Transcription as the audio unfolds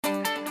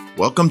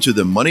Welcome to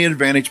the Money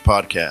Advantage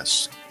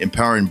Podcast,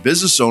 empowering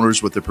business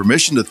owners with the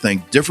permission to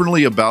think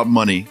differently about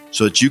money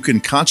so that you can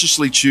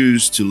consciously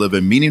choose to live a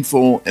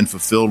meaningful and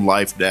fulfilled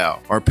life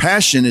now. Our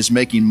passion is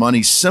making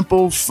money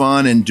simple,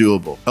 fun, and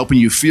doable, helping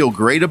you feel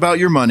great about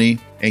your money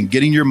and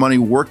getting your money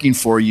working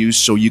for you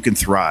so you can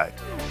thrive.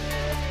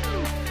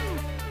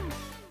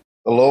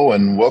 Hello,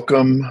 and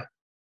welcome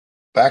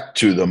back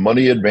to the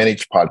Money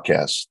Advantage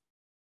Podcast.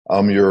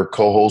 I'm your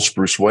co-host,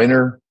 Bruce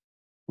Wehner.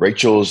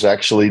 Rachel is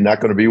actually not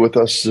going to be with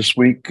us this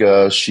week.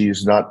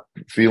 She's not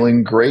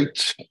feeling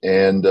great,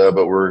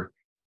 but we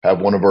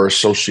have one of our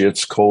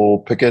associates,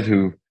 Cole Pickett,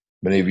 who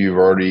many of you have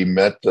already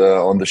met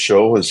on the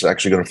show, is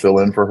actually going to fill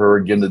in for her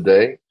again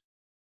today.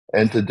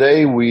 And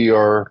today we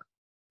are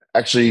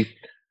actually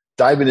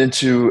diving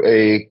into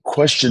a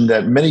question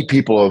that many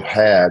people have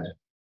had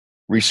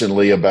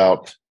recently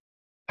about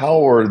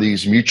how are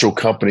these mutual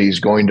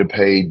companies going to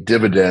pay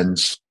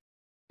dividends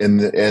in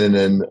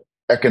an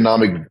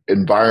economic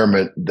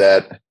environment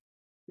that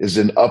is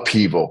in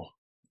upheaval.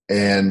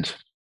 And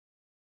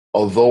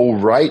although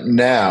right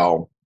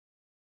now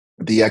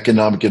the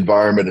economic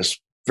environment is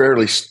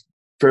fairly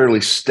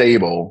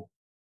stable,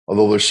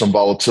 although there's some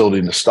volatility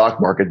in the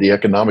stock market, the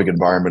economic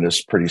environment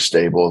is pretty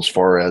stable as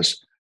far as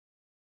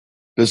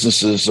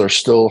businesses are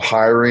still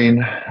hiring.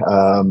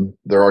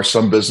 There are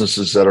some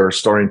businesses that are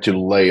starting to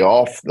lay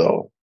off,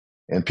 though,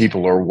 and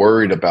people are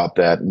worried about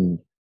that. And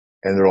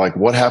they're like,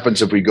 what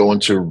happens if we go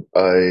into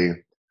a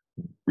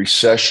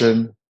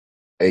recession,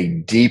 a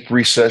deep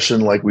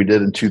recession like we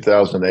did in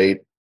 2008,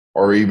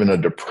 or even a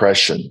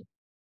depression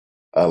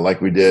like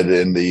we did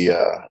in the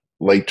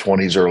late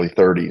 20s, early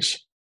 30s?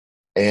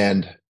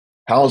 And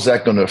how is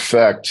that going to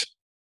affect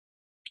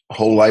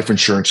whole life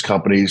insurance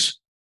companies,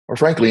 or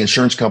frankly,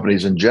 insurance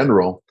companies in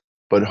general,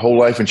 but whole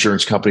life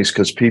insurance companies,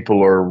 because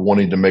people are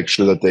wanting to make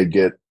sure that they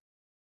get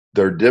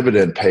their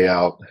dividend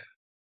payout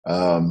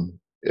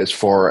as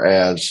far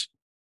as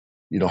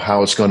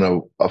how it's going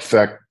to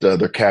affect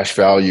their cash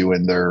value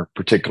in their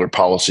particular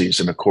policies.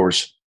 And of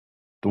course,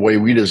 the way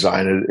we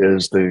design it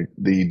is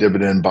the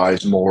dividend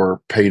buys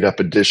more paid up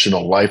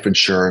additional life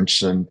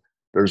insurance. And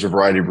there's a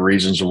variety of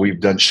reasons. We've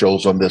done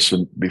shows on this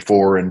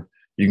before, and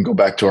you can go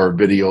back to our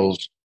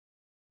videos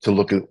to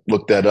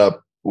look that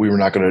up. We were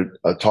not going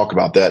to talk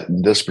about that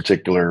in this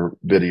particular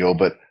video,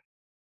 but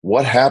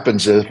what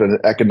happens if an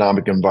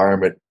economic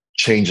environment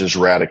changes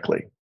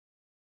radically?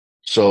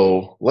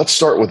 So let's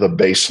start with a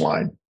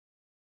baseline.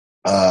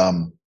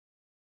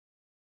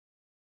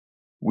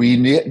 We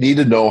need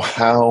to know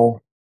how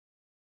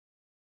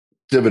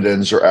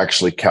dividends are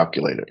actually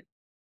calculated.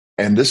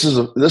 And this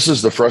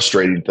is the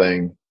frustrating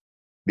thing,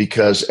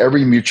 because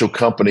every mutual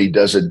company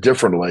does it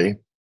differently,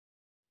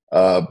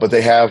 but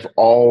they have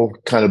all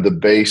kind of the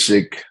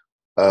basic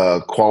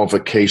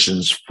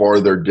qualifications for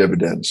their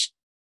dividends.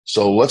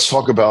 So let's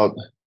talk about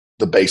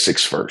the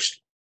basics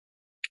first.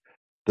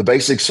 The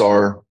basics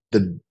are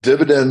the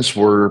dividends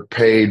were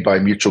paid by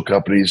mutual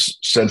companies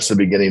since the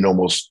beginning,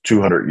 almost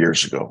 200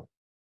 years ago.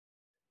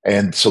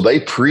 And so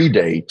they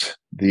predate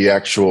the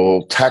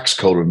actual tax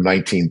code of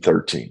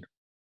 1913.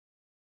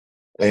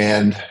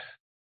 And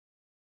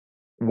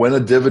when a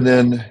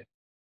dividend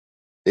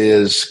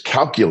is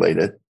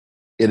calculated,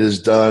 it is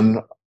done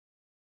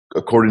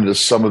according to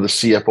some of the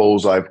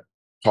CFOs I've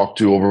talked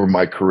to over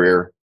my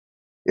career.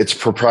 It's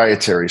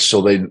proprietary,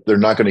 so they're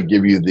not going to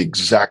give you the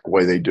exact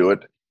way they do it.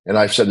 And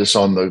I've said this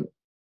on the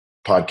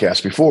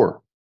podcast before.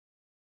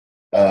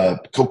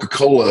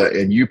 Coca-Cola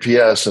and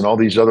UPS and all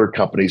these other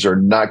companies are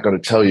not going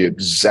to tell you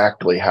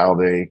exactly how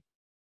they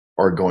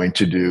are going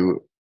to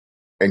do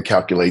and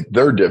calculate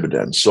their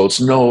dividends. So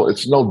it's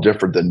no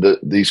different than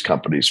these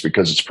companies,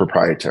 because it's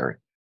proprietary.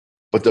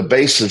 But the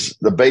base is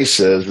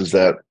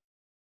that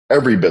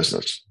every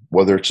business,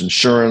 whether it's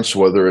insurance,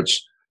 whether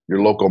it's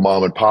your local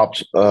mom and pop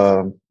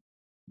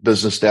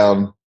business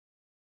down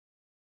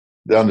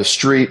the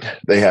street,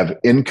 they have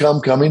income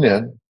coming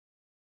in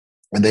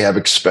and they have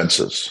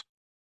expenses.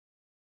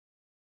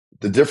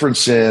 The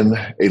difference in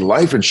a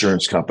life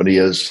insurance company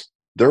is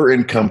their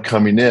income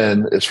coming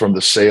in is from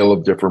the sale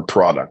of different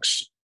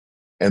products.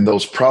 And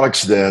those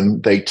products, then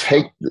they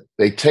take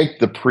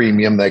the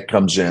premium that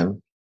comes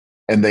in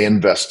and they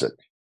invest it.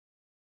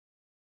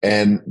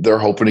 And they're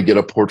hoping to get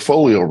a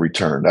portfolio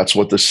return. That's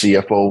what the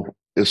CFO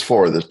is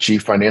for, the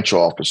chief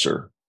financial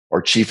officer, or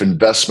chief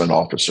investment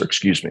officer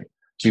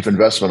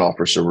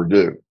would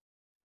do.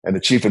 And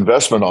the chief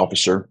investment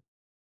officer,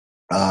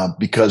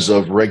 because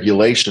of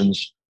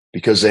regulations,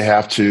 because they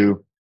have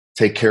to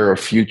take care of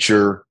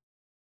future,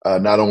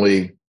 not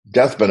only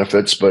death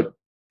benefits, but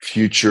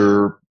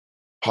future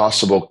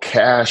possible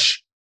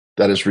cash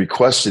that is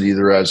requested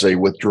either as a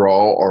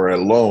withdrawal or a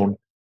loan,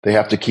 they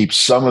have to keep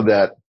some of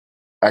that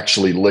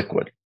actually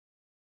liquid.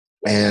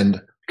 And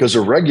because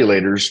of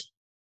regulators,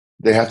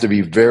 they have to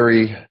be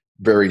very,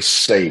 very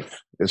safe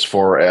as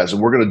far as,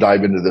 and we're going to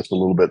dive into this a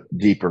little bit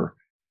deeper,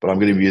 but I'm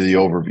going to give you the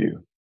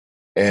overview.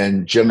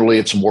 And generally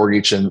it's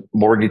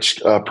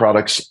mortgage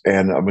products,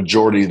 and a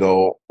majority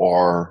though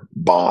are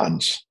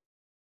bonds.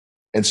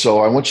 And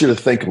so I want you to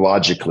think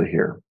logically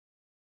here.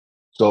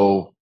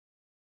 So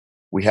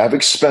we have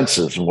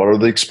expenses. And what are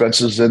the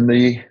expenses in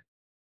the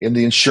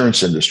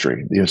insurance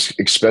industry? The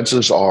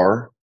expenses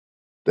are,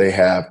 they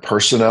have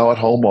personnel at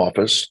home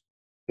office.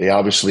 They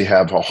obviously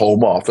have a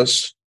home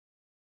office.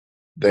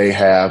 They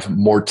have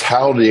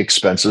mortality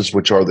expenses,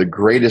 which are the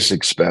greatest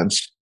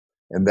expense.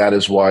 And that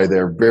is why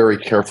they're very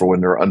careful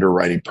in their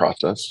underwriting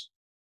process.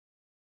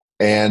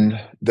 And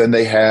then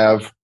they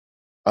have,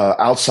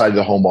 outside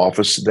the home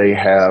office, they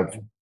have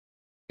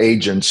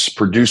agents,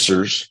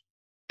 producers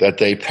that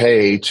they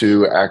pay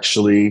to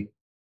actually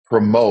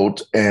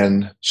promote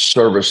and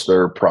service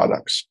their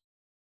products.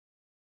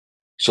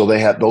 So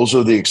those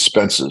are the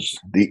expenses.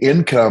 The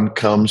income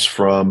comes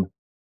from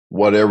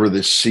whatever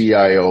the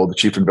CIO, the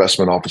chief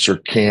investment officer,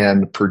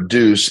 can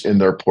produce in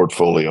their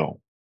portfolio.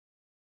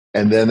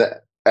 And then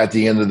at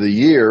the end of the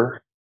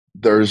year,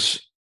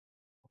 there's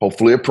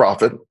hopefully a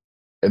profit.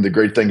 And the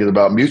great thing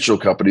about mutual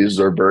companies,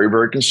 they're very,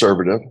 very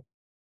conservative.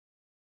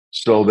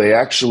 So they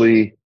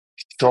actually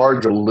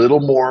charge a little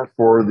more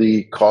for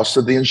the cost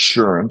of the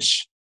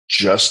insurance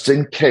just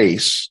in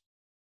case.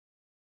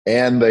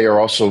 And they are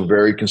also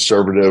very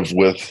conservative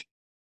with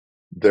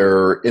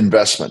their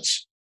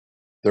investments.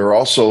 They're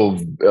also,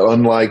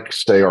 unlike,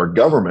 say, our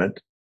government,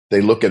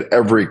 they look at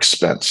every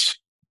expense.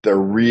 They're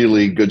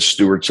really good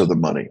stewards of the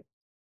money.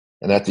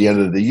 And at the end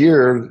of the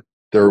year,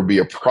 there will be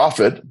a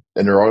profit.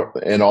 And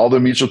in all the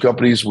mutual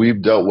companies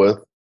we've dealt with,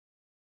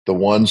 the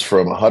ones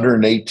from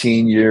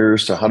 118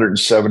 years to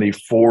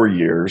 174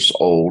 years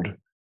old,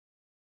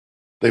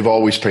 they've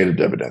always paid a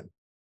dividend.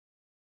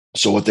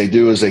 So what they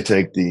do is they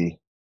take the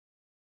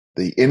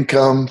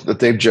income that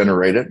they've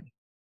generated,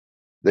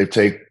 they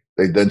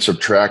then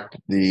subtract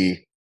the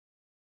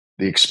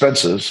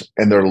expenses,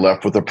 and they're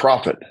left with a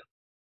profit.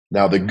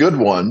 Now, the good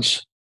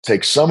ones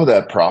take some of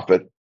that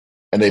profit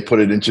and they put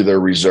it into their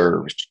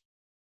reserves.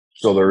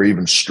 So they're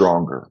even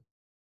stronger.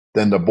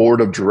 Then the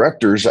board of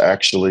directors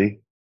actually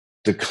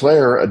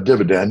declare a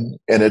dividend,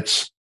 and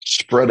it's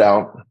spread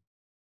out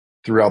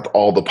throughout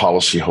all the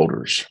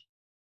policyholders.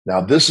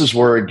 Now, this is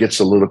where it gets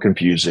a little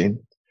confusing.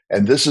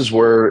 And this is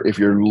where, if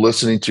you're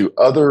listening to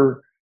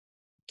other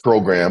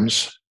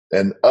programs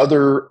and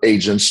other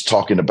agents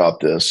talking about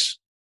this,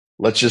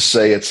 let's just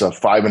say it's a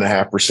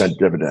 5.5%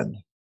 dividend.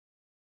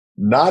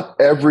 Not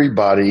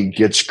everybody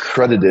gets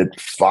credited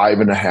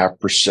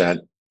 5.5%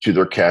 to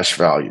their cash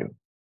value.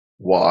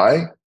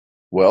 Why?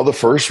 Well, the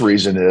first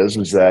reason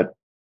is that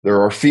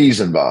there are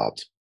fees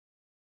involved.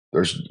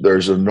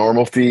 There's a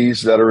normal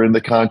fees that are in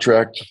the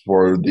contract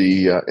for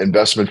the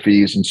investment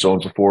fees and so on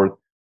and so forth.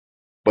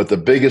 But the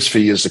biggest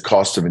fee is the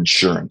cost of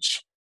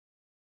insurance.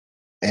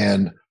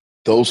 And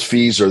those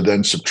fees are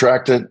then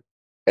subtracted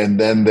and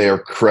then they are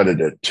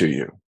credited to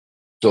you.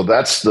 So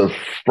that's the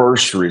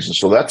first reason.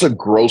 So that's a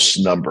gross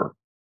number.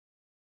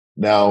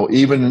 Now,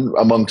 even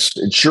amongst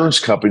insurance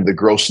companies, the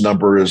gross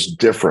number is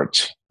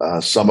different.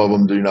 Some of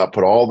them do not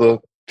put all the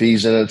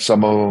fees in it.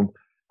 Some of them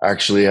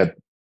actually had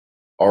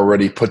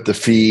already put the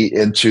fee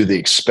into the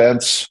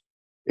expense.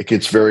 It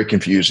gets very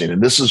confusing.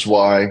 And this is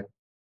why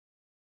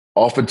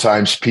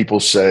oftentimes people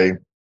say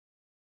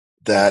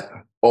that,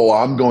 oh,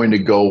 I'm going to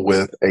go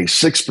with a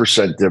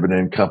 6%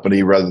 dividend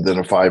company rather than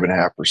a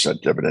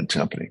 5.5% dividend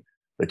company.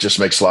 It just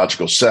makes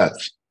logical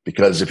sense,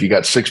 because if you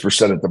got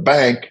 6% at the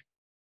bank,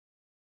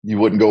 you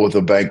wouldn't go with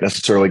a bank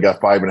necessarily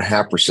got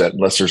 5.5%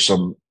 unless there's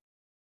some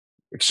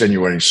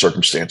extenuating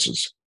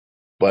circumstances.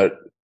 But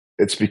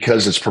it's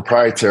because it's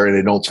proprietary.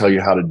 They don't tell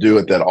you how to do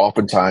it, that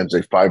oftentimes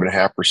a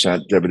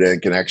 5.5%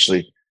 dividend can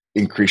actually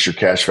increase your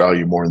cash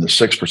value more than the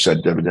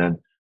 6% dividend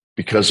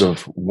because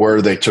of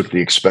where they took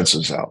the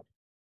expenses out.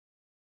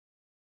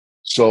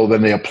 So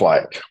then they apply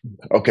it.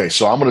 Okay,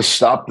 so I'm going to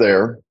stop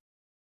there.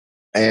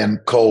 And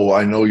Cole,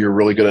 I know you're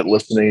really good at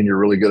listening. You're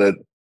really good at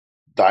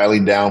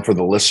dialing down for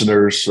the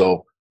listeners.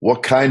 So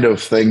what kind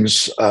of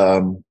things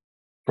from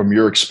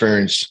your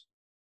experience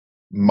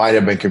might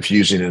have been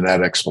confusing in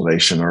that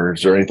explanation, or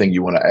is there anything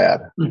you want to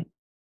add?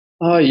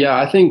 Yeah,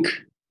 I think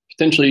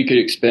potentially you could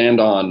expand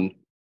on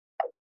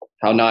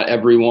how not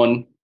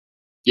everyone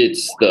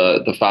gets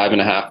the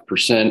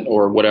 5.5%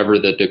 or whatever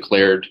the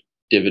declared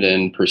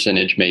dividend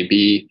percentage may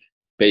be,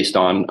 based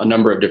on a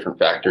number of different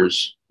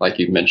factors, like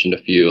you've mentioned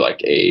a few, like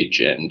age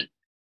and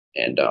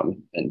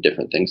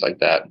different things like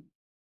that.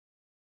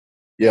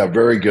 Yeah,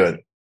 very good.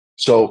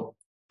 So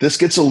this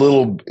gets a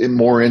little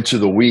more into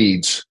the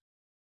weeds,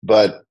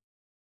 but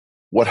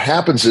what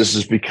happens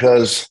is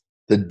because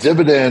the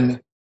dividend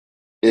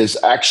is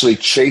actually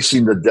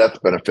chasing the death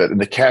benefit,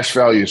 and the cash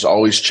value is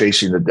always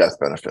chasing the death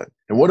benefit.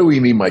 And what do we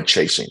mean by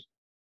chasing?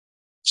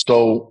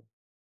 So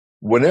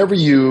whenever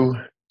you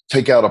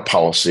take out a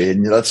policy,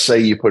 and let's say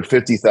you put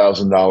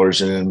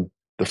 $50,000 in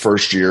the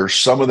first year,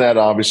 some of that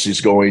obviously is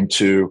going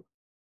to,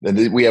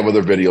 and we have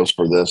other videos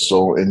for this.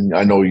 So, and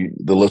I know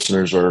the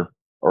listeners are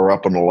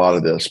up on a lot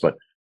of this, but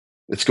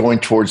it's going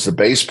towards the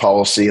base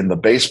policy, and the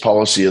base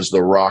policy is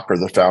the rock or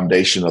the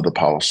foundation of the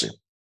policy.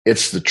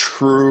 It's the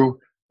true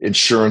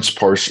insurance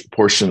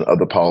portion of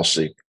the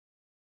policy.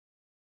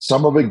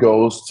 Some of it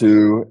goes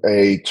to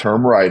a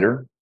term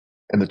rider,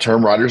 and the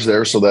term rider is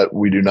there so that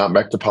we do not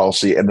make the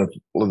policy. And the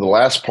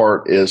last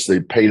part is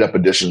the paid up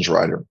additions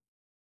rider.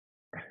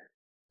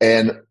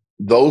 And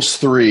those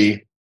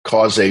three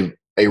cause a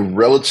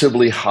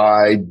relatively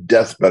high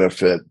death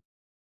benefit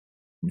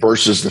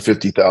versus the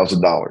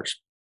 $50,000.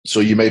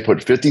 So you may put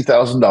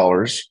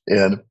 $50,000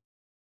 in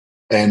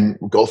and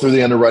go through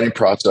the underwriting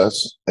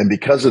process. And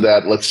because of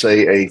that, let's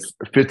say a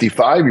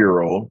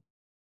 55-year-old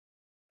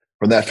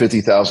from that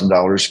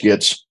 $50,000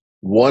 gets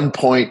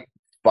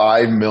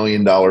 $1.5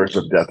 million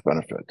of death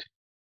benefit,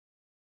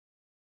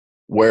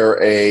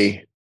 where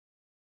a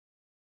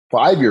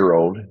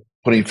 5-year-old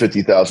putting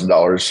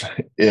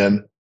 $50,000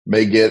 in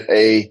may get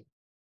a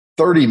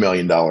 $30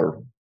 million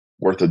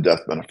worth of death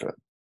benefit.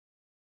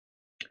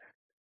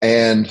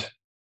 And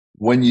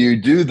when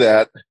you do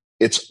that,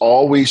 it's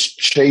always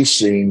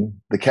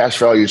chasing, the cash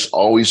value is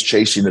always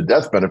chasing the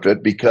death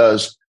benefit,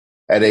 because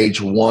at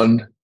age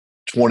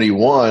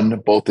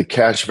 121, both the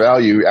cash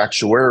value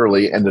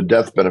actuarially and the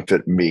death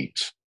benefit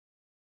meet.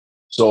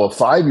 So a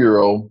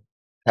 5-year-old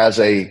has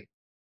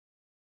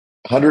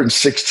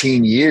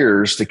 116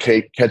 years to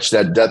catch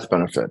that death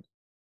benefit.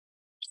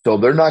 So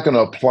they're not going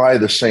to apply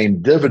the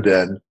same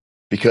dividend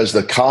because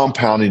the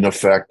compounding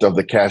effect of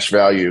the cash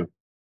value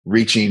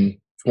reaching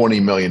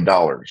 $20 million.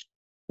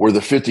 Where the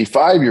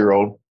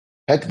 55-year-old,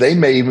 heck, they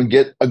may even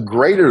get a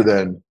greater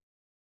than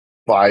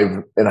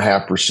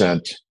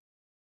 5.5%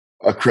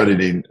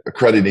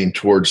 accrediting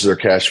towards their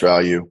cash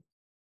value,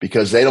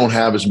 because they don't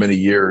have as many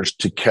years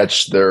to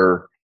catch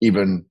their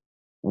even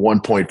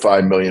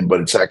 1.5 million, but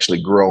it's actually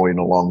growing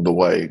along the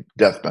way,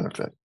 death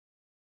benefit.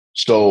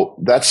 So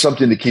that's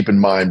something to keep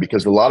in mind,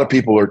 because a lot of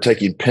people are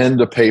taking pen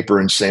to paper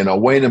and saying, oh,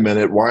 wait a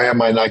minute, why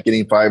am I not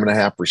getting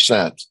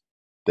 5.5%?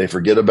 They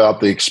forget about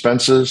the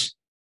expenses.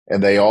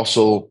 And they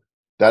also,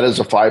 that is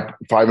a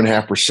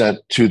 5.5%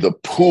 to the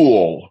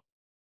pool,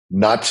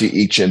 not to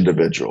each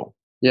individual.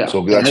 Yeah.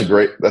 So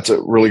that's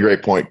a really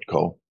great point,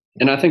 Cole.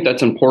 And I think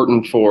that's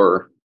important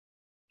for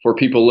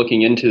people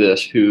looking into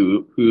this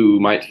who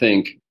might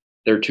think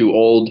they're too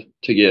old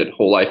to get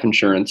whole life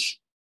insurance,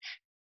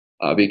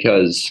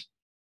 because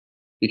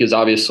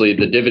obviously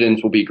the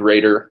dividends will be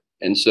greater.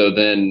 And so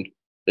then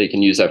they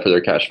can use that for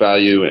their cash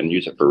value and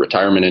use it for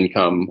retirement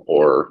income,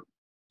 or,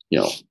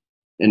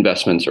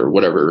 investments, or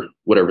whatever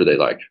they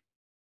like.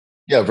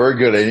 Yeah, very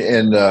good.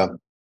 And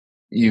I've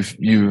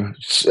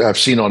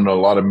seen on a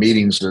lot of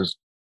meetings is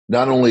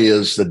not only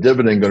is the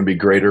dividend going to be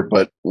greater,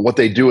 but what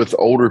they do with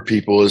older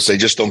people is they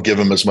just don't give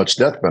them as much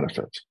death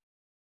benefit.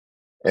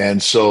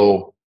 And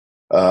so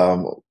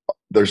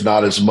there's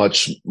not as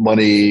much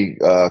money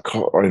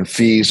in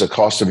fees, a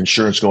cost of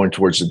insurance going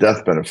towards the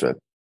death benefit.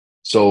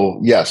 So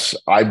yes,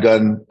 I've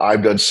done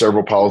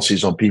several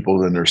policies on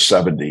people in their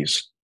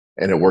 70s,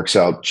 and it works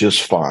out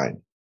just fine.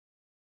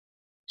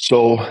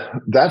 So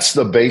that's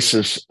the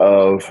basis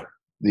of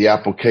the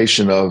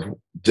application of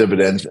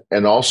dividends.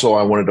 And also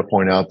I wanted to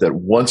point out that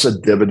once a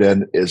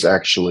dividend is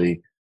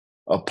actually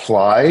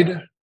applied,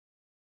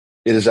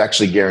 it is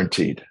actually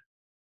guaranteed.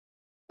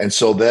 And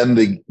so then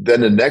the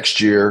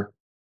next year,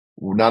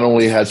 not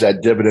only has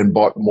that dividend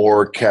bought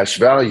more cash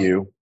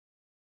value,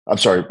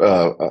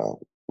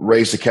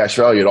 raised the cash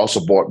value, it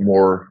also bought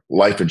more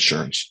life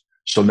insurance.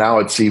 So now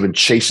it's even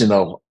chasing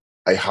a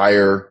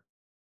higher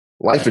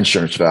life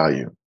insurance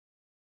value.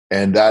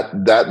 And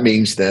that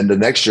means then the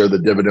next year, the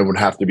dividend would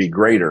have to be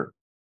greater.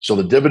 So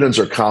the dividends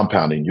are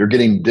compounding. You're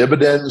getting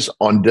dividends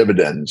on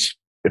dividends,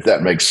 if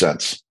that makes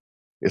sense.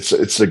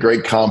 It's the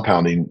great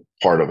compounding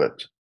part of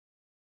it.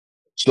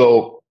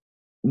 So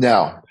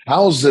now,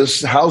 how's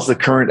the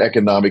current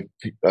economic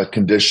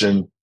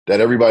condition that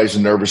everybody's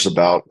nervous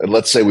about? And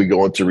let's say we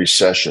go into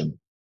recession.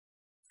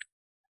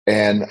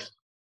 And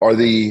are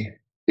the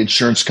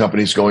insurance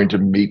companies going to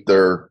meet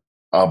their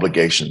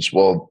obligations?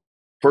 Well,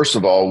 first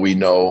of all, we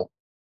know,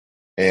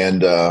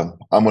 and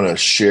I'm going to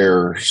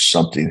share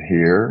something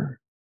here.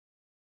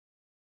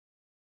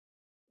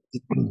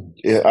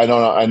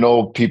 I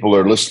know people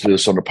are listening to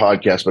this on the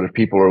podcast, but if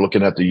people are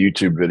looking at the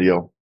YouTube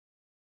video,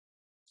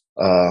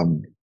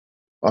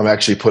 I'm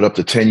actually put up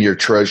the 10-year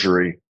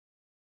Treasury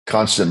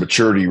constant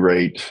maturity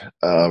rate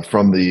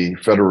from the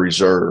Federal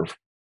Reserve.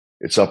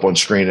 It's up on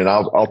screen, and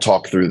I'll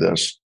talk through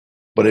this.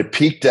 But it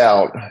peaked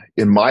out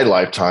in my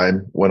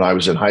lifetime when I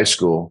was in high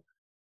school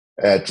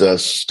at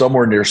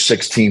somewhere near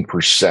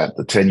 16%,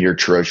 the 10-year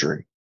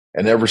Treasury.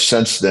 And ever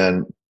since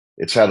then,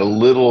 it's had a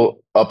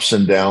little ups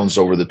and downs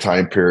over the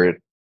time period.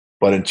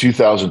 But in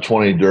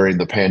 2020, during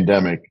the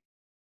pandemic,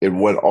 it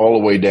went all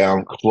the way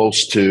down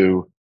close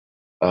to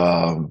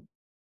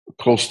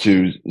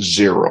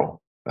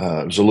zero.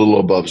 It was a little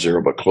above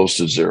zero, but close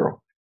to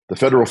zero. The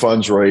federal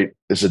funds rate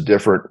is a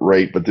different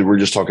rate, but we're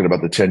just talking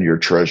about the 10-year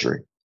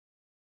Treasury.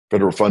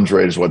 Federal funds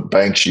rate is what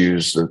banks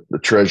use. The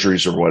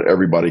treasuries are what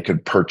everybody can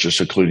purchase,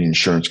 including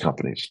insurance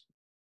companies.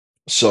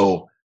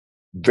 So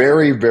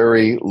very,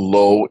 very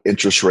low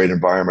interest rate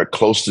environment,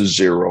 close to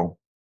zero.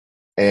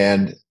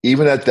 And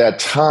even at that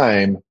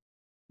time,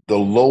 the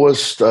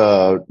lowest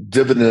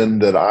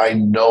dividend that I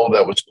know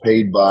that was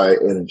paid by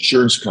an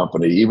insurance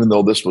company, even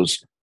though this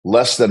was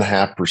less than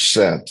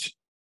 0.5%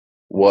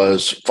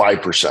 was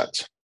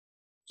 5%.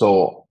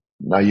 So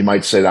now you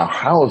might say, now,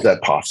 how is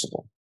that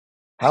possible?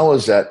 How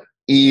is that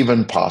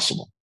even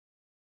possible?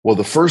 Well,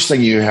 the first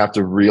thing you have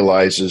to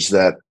realize is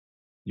that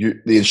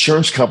the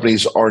insurance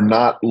companies are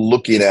not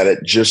looking at it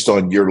just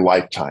on your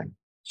lifetime.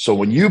 So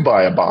when you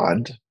buy a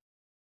bond,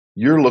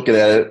 you're looking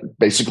at it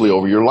basically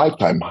over your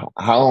lifetime.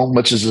 How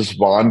much is this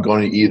bond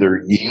going to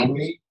either yield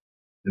me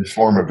in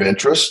form of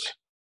interest,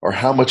 or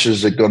how much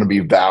is it going to be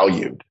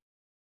valued?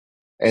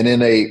 And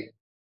in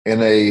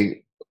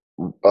a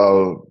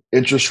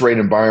interest rate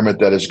environment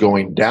that is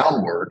going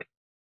downward,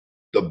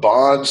 the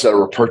bonds that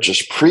were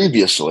purchased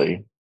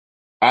previously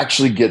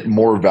actually get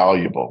more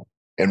valuable.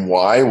 And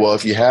why? Well,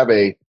 if you have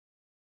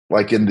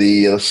like in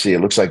the, let's see, it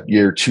looks like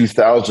year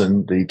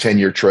 2000, the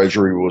 10-year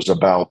treasury was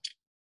about,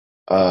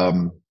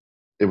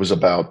 it was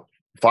about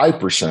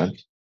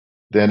 5%.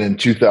 Then in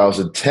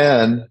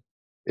 2010,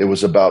 it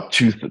was about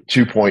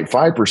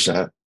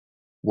 2.5%.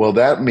 Well,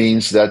 that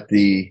means that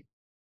the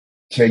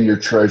 10-year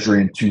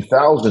treasury in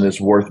 2000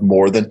 is worth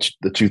more than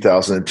the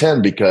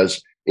 2010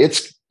 because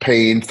it's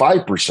paying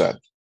 5%,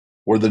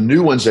 where the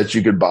new ones that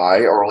you could buy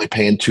are only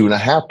paying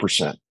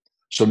 2.5%.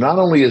 So not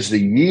only is the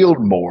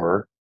yield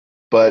more,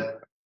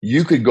 but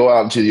you could go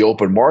out into the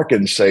open market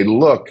and say,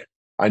 look,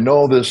 I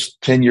know this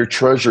 10-year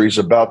treasury is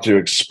about to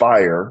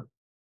expire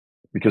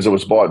because it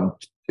was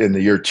bought in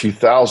the year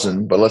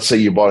 2000, but let's say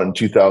you bought it in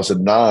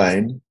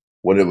 2009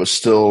 when it was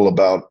still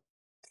about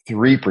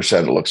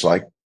 3%, it looks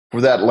like.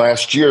 For that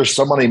last year,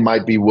 somebody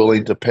might be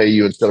willing to pay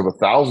you, instead of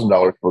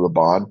 $1,000 for the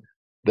bond,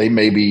 they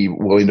may be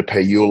willing to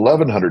pay you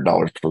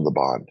 $1,100 for the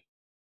bond.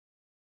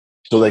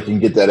 So they can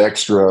get that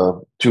extra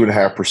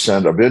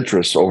 2.5% of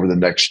interest over the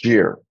next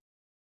year.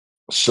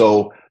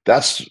 So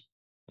that's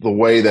the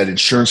way that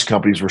insurance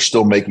companies were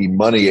still making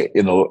money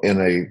in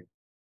a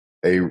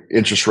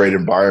interest rate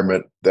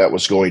environment that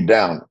was going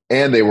down.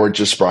 And they weren't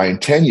just buying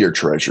 10-year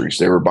treasuries.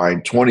 They were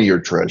buying 20-year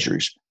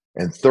treasuries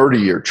and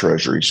 30-year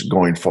treasuries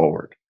going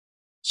forward.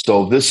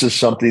 So this is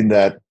something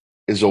that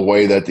is a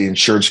way that the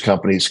insurance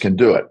companies can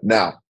do it.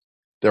 Now,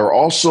 they're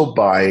also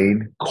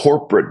buying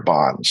corporate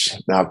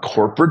bonds. Now,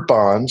 corporate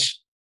bonds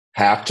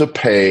have to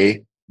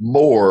pay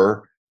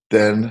more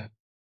than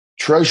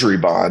treasury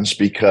bonds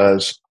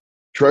because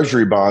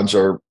treasury bonds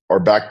are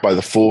backed by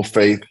the full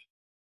faith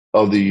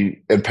of the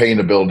and paying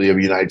ability of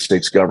the United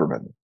States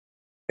government.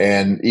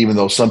 And even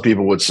though some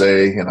people would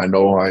say, and I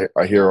know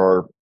I hear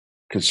our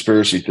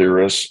conspiracy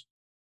theorists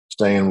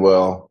saying,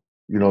 well,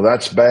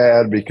 that's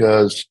bad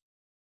because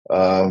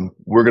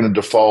we're going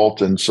to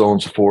default and so on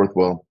and so forth.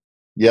 Well,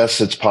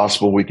 yes, it's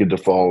possible we could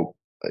default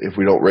if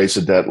we don't raise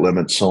the debt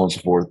limit, so on and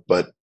so forth.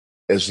 But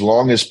as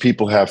long as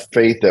people have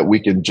faith that we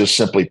can just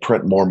simply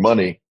print more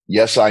money,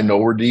 yes, I know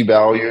we're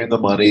devaluing the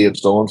money and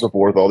so on and so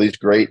forth, all these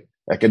great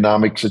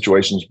economic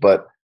situations,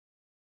 but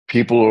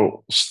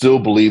people still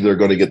believe they're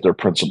going to get their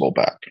principal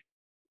back.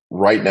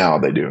 Right now,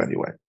 they do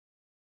anyway.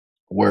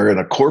 Where in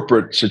a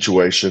corporate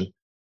situation,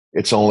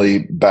 it's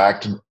only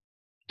backed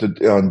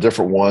on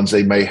different ones.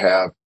 They may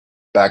have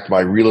backed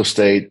by real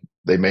estate.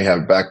 They may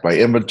have backed by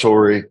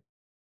inventory,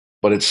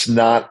 but it's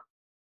not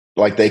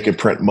like they can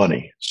print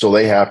money. So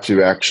they have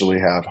to actually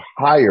have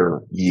higher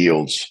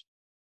yields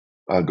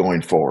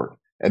going forward.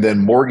 And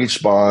then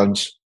mortgage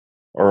bonds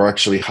are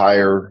actually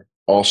higher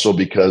also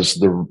because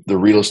the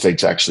real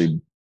estate's actually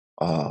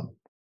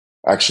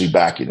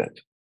backing it.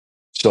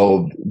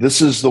 So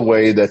this is the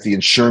way that the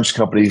insurance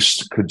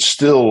companies could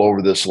still,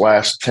 over this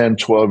last 10,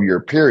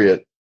 12-year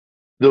period,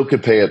 still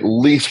could pay at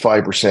least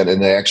 5%,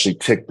 and they actually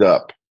ticked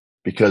up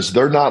because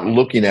they're not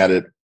looking at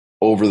it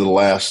over the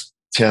last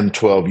 10,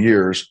 12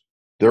 years.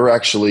 They've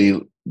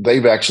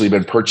actually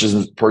been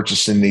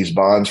purchasing these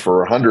bonds for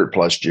 100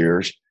 plus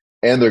years,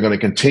 and they're going to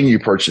continue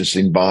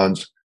purchasing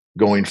bonds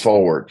going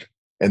forward.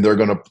 And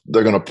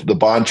the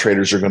bond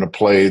traders are going to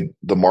play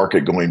the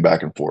market going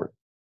back and forth.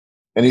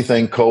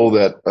 Anything, Cole,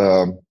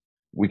 that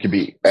we could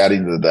be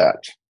adding to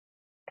that?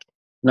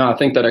 No, I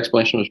think that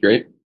explanation was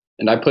great.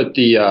 And I put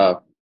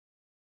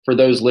for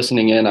those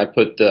listening in, I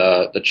put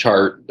the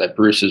chart that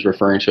Bruce is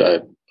referring to. I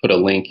put a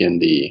link in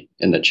the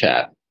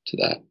chat to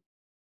that.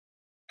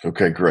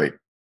 Okay, great.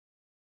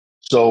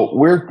 So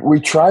we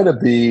try to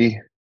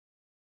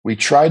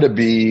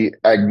be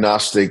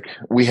agnostic.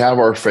 We have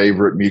our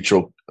favorite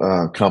mutual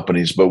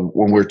companies, but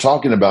when we're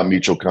talking about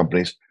mutual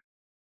companies,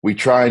 we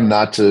try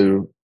not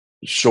to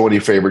show any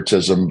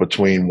favoritism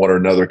between one or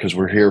another because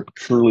we're here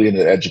truly in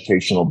an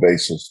educational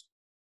basis.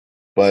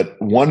 But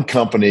one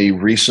company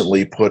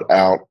recently put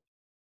out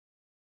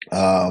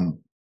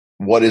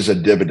what is a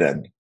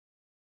dividend?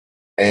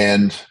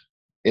 And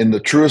in the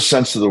truest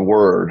sense of the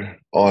word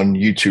on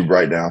YouTube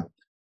right now,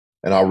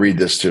 and I'll read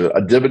this too.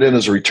 A dividend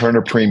is a return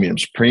of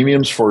premiums.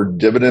 Premiums for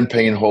dividend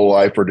paying whole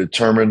life are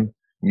determined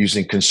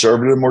using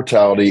conservative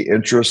mortality,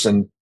 interest,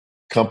 and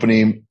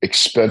company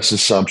expense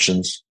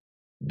assumptions.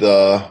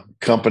 The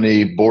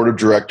company board of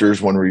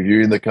directors, when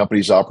reviewing the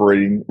company's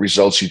operating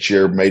results each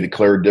year, may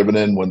declare a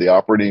dividend when the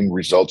operating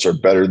results are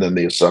better than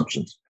the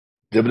assumptions.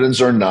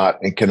 Dividends are not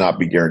and cannot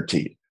be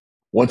guaranteed.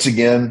 Once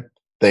again,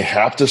 They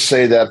have to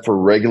say that for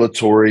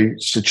regulatory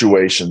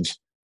situations.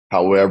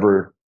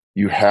 However,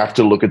 you have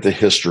to look at the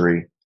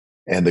history,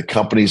 and the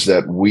companies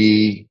that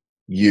we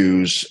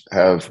use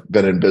have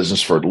been in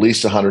business for at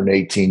least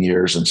 118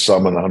 years and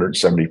some in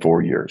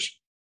 174 years.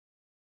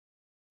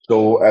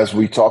 So as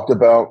we talked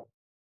about,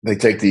 they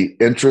take the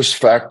interest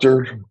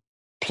factor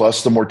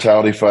plus the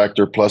mortality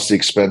factor plus the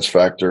expense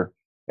factor,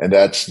 and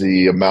that's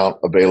the amount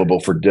available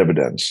for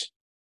dividends.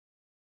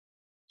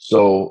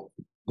 So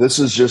this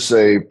is just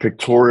a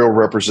pictorial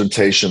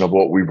representation of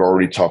what we've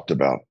already talked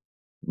about.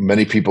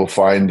 Many people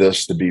find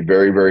this to be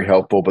very, very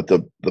helpful, but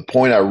the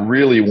point I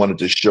really wanted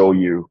to show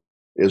you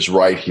is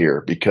right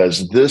here,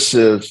 because this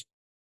is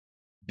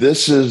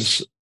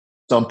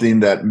something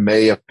that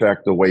may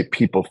affect the way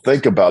people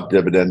think about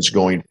dividends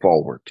going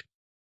forward.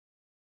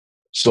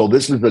 So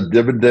this is a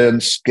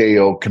dividend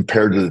scale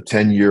compared to the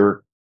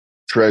 10-year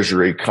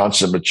Treasury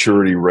constant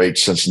maturity rate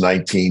since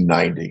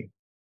 1990.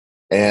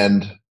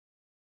 And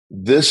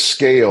this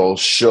scale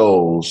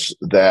shows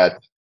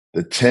that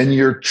the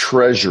 10-year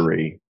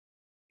Treasury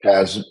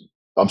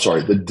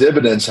the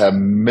dividends have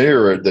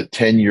mirrored the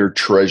 10-year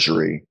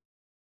Treasury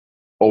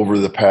over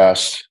the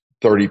past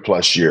 30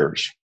 plus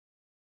years.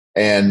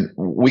 And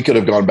we could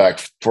have gone back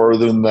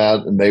further than that,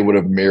 and they would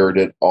have mirrored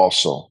it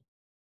also.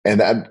 And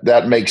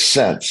that makes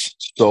sense.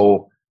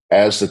 So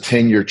as the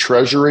 10-year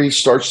Treasury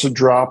starts to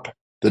drop,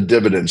 the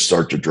dividends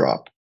start to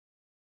drop.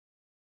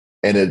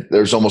 And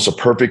there's almost a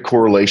perfect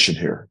correlation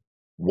here.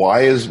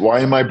 Why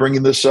am I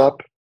bringing this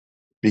up?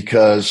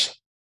 Because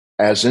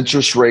as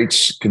interest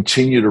rates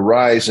continue to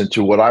rise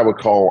into what I would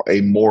call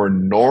a more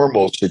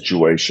normal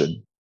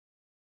situation,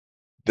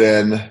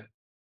 then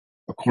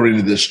according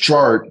to this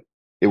chart,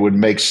 it would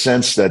make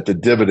sense that the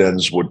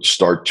dividends would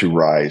start to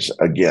rise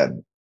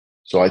again.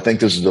 So I think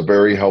this is a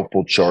very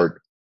helpful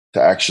chart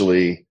to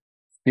actually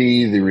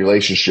see the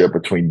relationship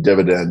between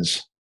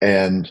dividends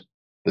and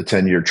the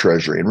 10-year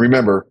Treasury. And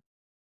remember,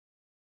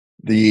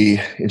 the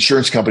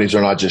insurance companies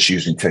are not just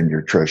using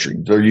 10-year Treasury.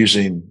 They're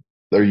using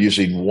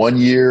 1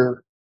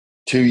 year,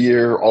 2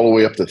 year, all the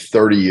way up to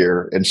 30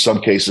 year. In some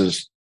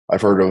cases,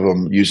 I've heard of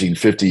them using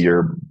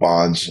 50-year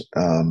bonds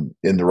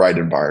in the right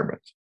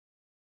environment.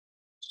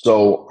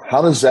 So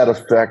how does that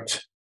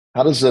affect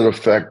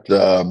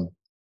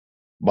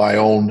my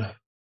own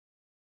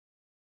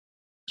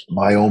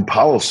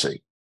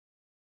policy?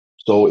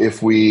 So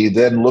if we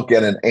then look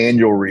at an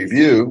annual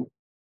review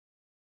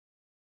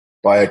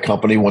by a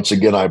company, once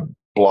again, I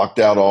blocked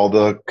out all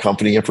the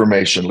company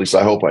information, at least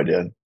I hope I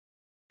did.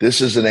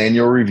 This is an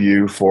annual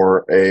review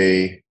for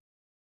a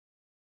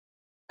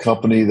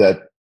company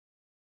that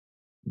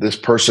this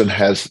person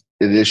has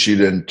it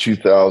issued in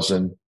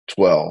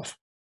 2012.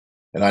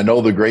 And I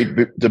know the great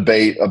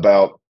debate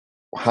about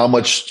how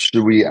much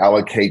should we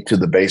allocate to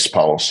the base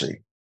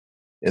policy.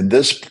 In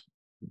this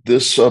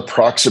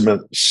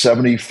approximate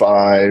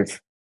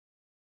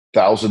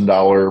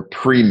 $75,000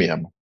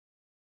 premium,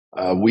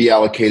 we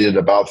allocated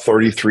about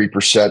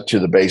 33% to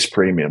the base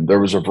premium. There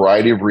was a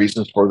variety of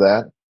reasons for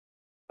that.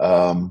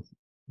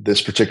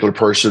 This particular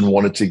person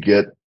wanted to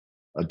get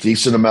a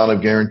decent amount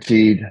of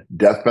guaranteed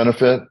death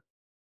benefit.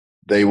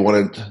 They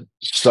wanted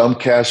some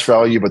cash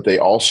value, but they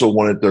also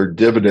wanted their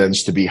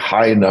dividends to be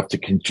high enough to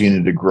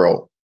continue to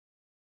grow.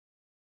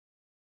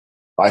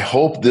 I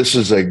hope this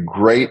is a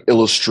great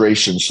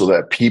illustration so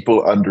that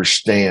people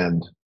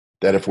understand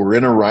that if we're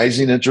in a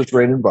rising interest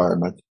rate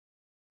environment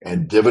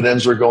and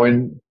dividends are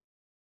going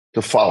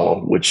to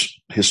follow, which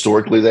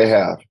historically they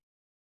have,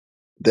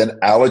 then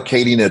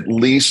allocating at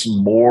least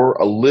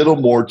a little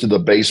more to the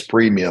base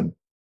premium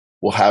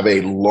will have a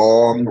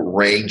long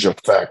range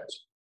effect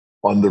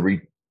on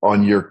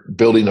your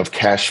building of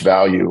cash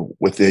value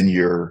within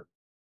your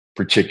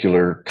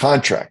particular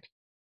contract.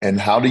 And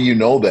how do you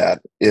know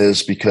that?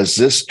 Is because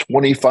this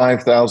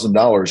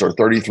 $25,000 or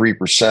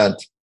 33%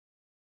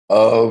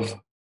 of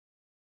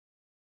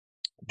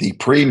the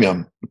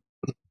premium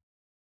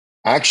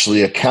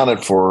actually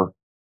accounted for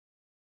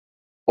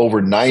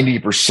over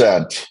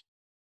 90%,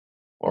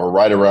 or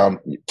right around,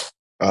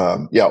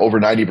 over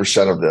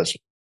 90% of this.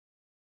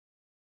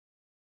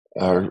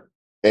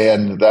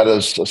 And that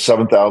is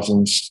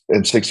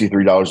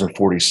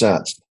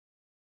 $7,063.40.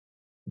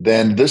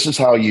 Then this is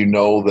how you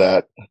know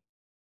that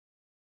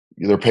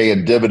they're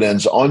paying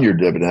dividends on your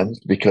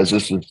dividends, because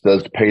this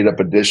says paid up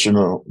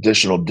additional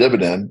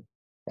dividend.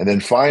 And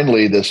then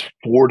finally, this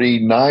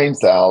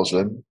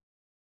 $49,000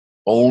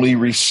 only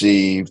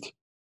received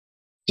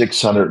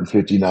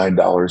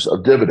 $659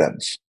 of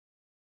dividends.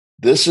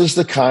 This is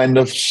the kind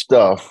of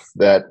stuff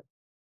that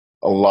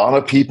a lot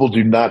of people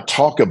do not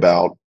talk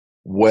about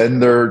when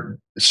they're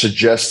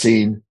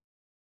suggesting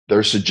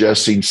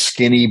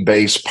skinny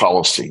base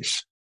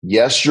policies.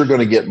 Yes, you're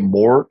going to get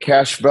more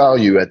cash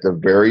value at the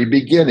very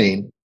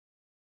beginning,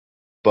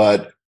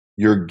 but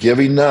you're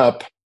giving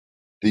up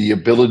the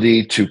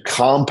ability to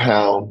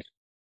compound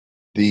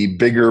the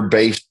bigger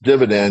base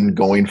dividend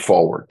going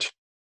forward.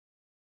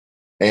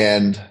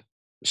 And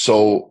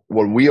so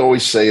what we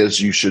always say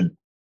is you should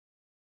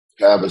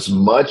have as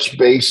much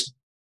base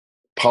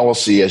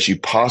policy as you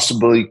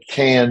possibly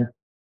can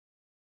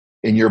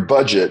in your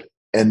budget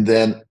and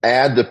then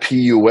add the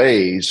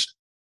PUAs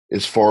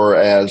as far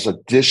as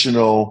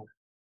additional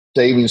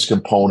savings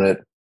component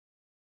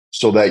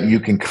so that you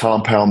can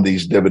compound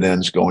these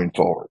dividends going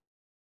forward.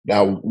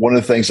 Now, one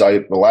of the things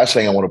the last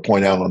thing I want to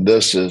point out on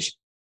this is,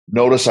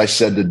 notice I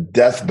said the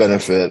death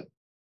benefit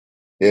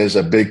is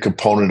a big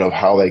component of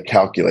how they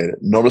calculate it.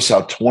 Notice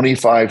how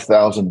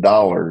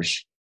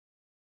 $25,000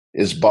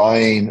 is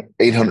buying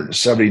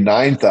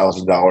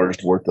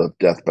 $879,000 worth of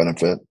death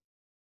benefit,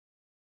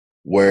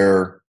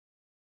 where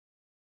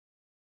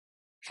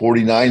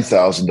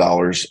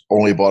 $49,000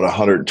 only bought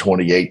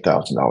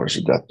 $128,000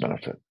 of death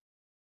benefit.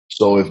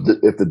 So if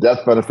the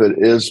death benefit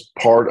is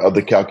part of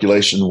the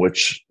calculation,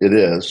 which it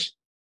is,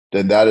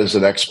 then that is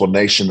an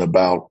explanation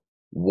about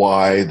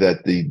why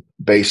that the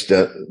base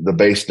death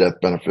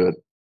benefit,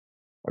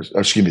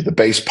 the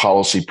base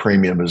policy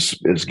premium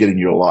is getting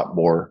you a lot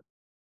more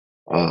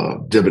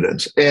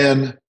dividends.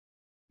 And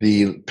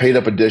the paid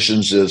up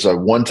additions is a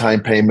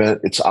one-time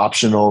payment. It's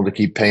optional to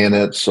keep paying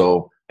it.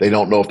 So they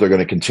don't know if they're going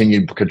to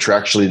continue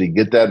contractually to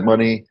get that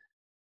money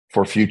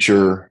for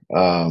future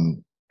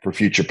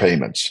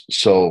payments.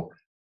 So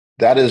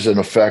that is an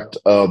effect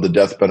of the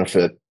death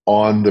benefit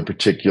on the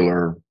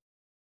particular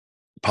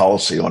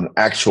policy, on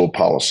actual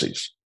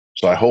policies.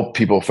 So I hope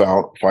people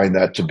find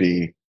that to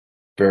be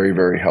very,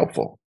 very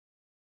helpful.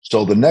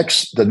 So the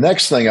next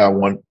thing I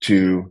want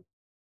to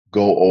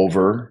go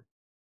over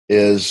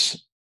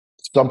is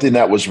something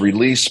that was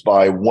released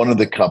by one of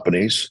the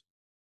companies.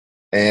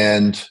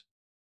 And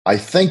I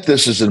think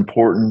this is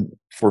important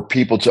for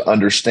people to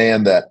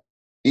understand that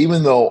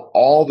even though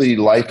all the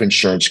life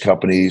insurance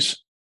companies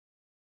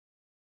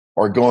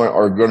are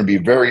going to be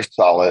very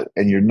solid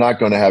and you're not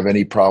going to have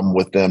any problem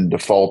with them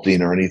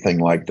defaulting or anything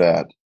like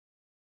that,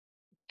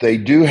 they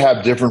do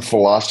have different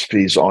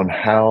philosophies on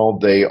how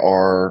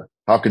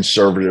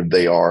conservative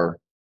they are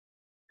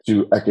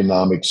to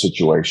economic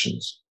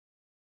situations.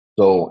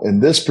 So in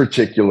this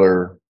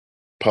particular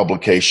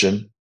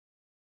publication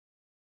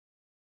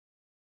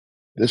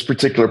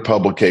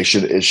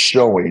is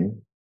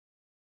showing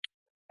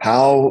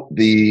how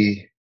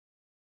the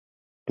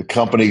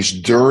companies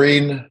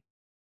during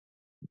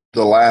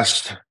the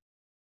last,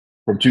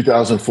 from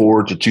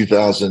 2004 to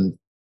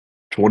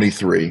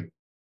 2023,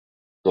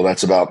 so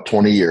that's about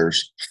 20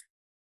 years,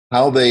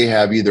 how they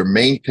have either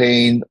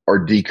maintained or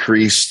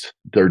decreased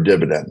their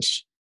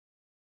dividends.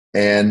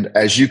 And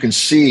as you can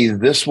see,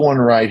 this one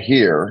right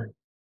here,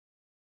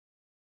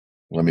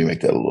 let me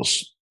make that a little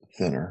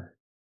thinner.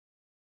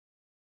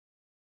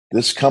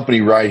 This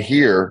company right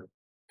here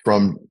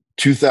from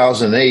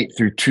 2008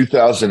 through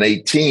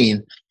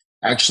 2018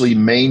 actually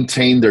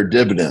maintained their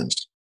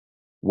dividends,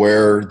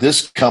 where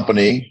this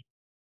company,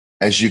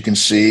 as you can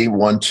see,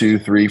 1, 2,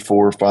 3,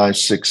 4, 5,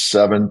 6,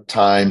 7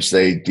 times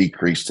they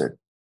decreased it.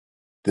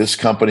 This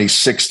company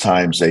 6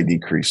 times they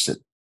decreased it.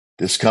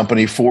 This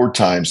company 4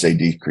 times they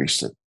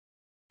decreased it.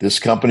 This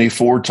company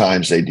 4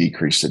 times they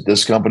decreased it.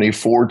 This company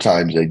 4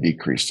 times they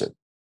decreased it.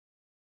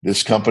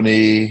 This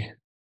company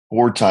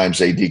 4 times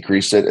they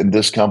decreased it. And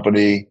this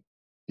company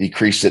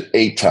decreased it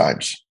 8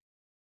 times.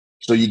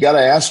 So you got to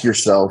ask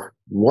yourself,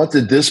 what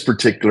did this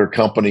particular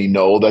company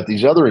know that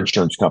these other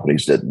insurance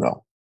companies didn't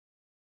know?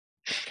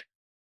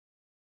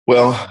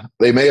 Well,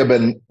 they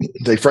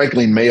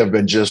frankly may have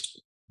been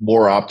just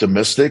more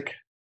optimistic.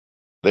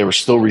 They were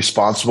still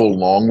responsible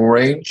long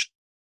range.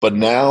 But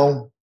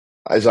now,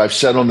 as I've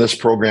said on this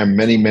program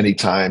many, many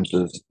times,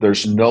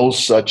 there's no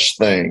such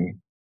thing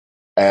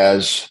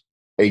as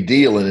a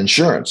deal in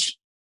insurance.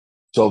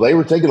 So they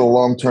were taking a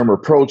long-term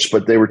approach,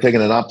 but they were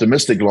taking an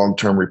optimistic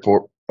long-term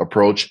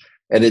approach,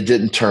 and it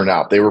didn't turn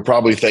out. They were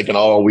probably thinking,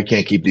 oh, we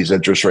can't keep these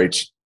interest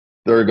rates.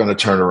 They're going to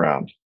turn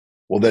around.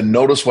 Well, then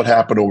notice what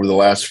happened over the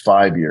last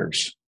 5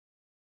 years.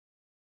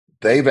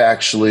 They've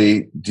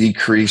actually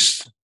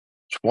decreased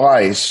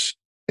twice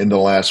in the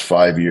last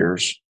 5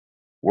 years,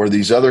 where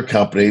these other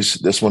companies,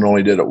 this one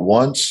only did it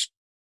once.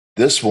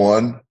 This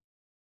one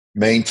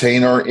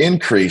maintained or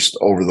increased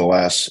over the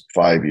last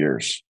 5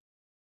 years.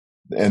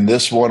 And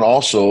this one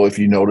also, if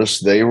you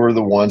notice, they were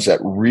the ones that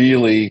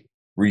really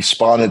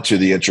responded to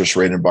the interest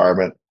rate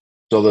environment.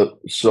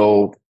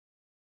 So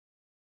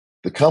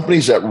the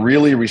companies that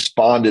really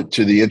responded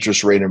to the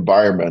interest rate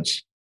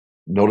environments,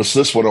 notice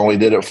this one only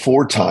did it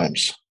 4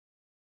 times.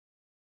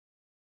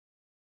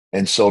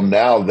 And so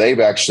now they've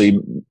actually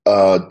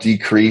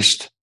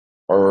decreased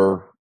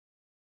or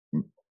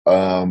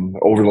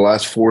over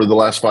the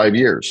last 5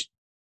 years.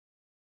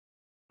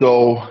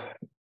 So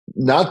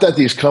not that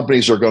these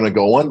companies are going to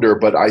go under,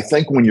 but I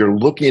think when you're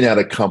looking at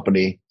a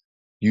company,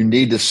 you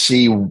need to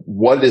see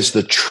what is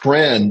the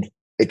trend,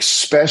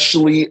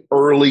 especially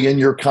early in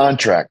your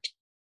contract.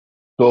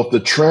 So if the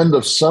trend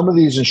of some of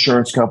these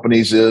insurance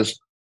companies is,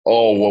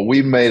 oh, well,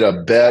 we made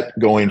a bet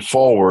going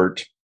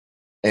forward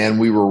and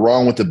we were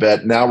wrong with the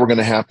bet. Now we're going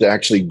to have to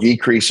actually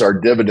decrease our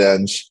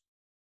dividends.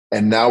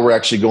 And now we're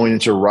actually going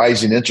into a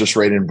rising interest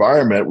rate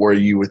environment where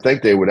you would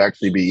think they would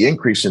actually be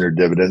increasing their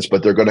dividends,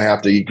 but they're going to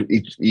have to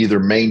either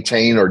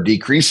maintain or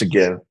decrease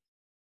again.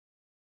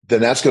 Then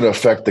that's going to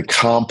affect the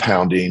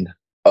compounding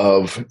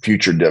of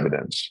future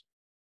dividends.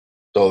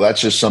 So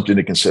that's just something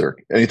to consider.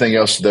 Anything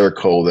else there,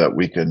 Cole, that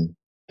we can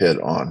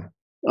hit on?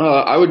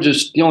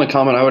 The only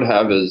comment I would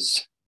have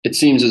is it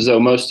seems as though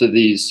most of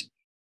these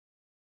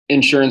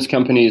insurance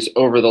companies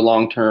over the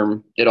long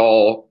term, it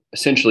all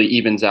essentially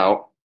evens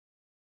out.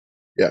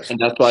 Yes. And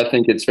that's why I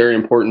think it's very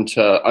important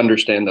to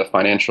understand the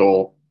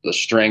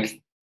strength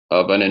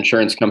of an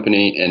insurance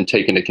company and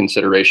take into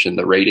consideration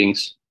the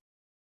ratings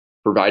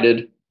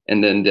provided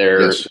and then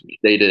Yes.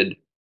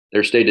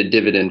 their stated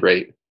dividend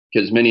rate.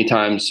 Because many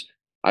times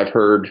I've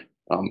heard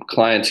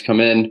clients come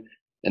in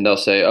and they'll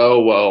say,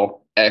 oh,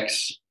 well,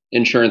 X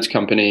insurance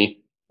company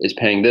is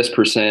paying this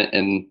percent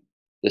and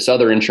this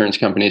other insurance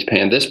company is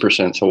paying this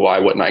percent. So why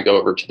wouldn't I go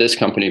over to this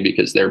company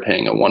because they're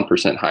paying a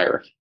 1%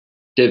 higher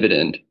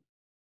dividend?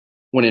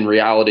 When in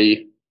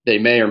reality, they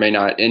may or may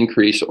not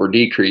increase or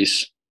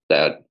decrease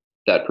that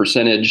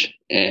percentage.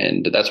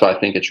 And that's why I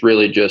think it's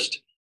really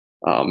just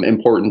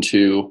important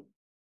to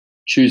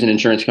choose an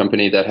insurance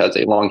company that has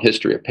a long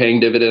history of paying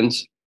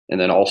dividends, and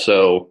then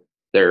also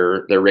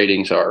their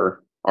ratings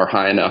are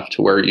high enough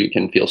to where you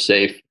can feel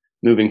safe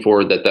moving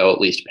forward that they'll at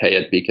least pay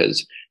it,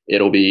 because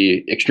it'll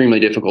be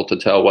extremely difficult to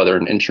tell whether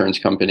an insurance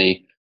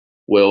company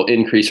will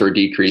increase or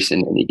decrease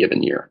in any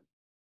given year.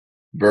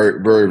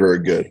 Very, very, very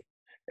good.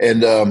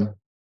 And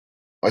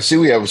I see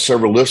we have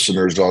several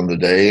listeners on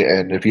today,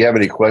 and if you have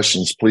any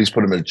questions, please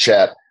put them in the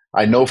chat.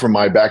 I know from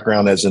my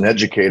background as an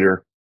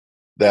educator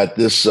that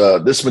this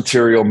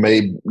material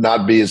may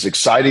not be as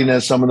exciting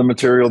as some of the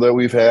material that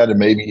we've had, and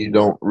maybe you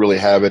don't really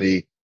have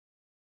any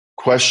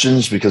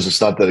questions because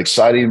it's not that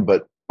exciting,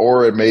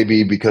 or it may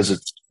be because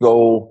it's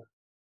so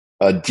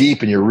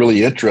deep and you're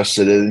really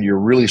interested in it, and you're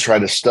really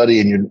trying to study,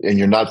 and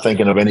you're not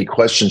thinking of any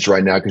questions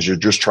right now because you're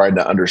just trying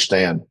to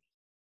understand.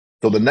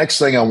 So the next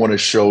thing I want to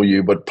show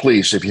you, but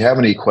please, if you have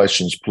any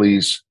questions,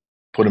 please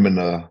put them in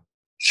the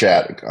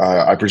chat.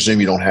 I presume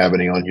you don't have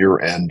any on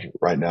your end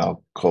right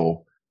now,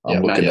 Cole.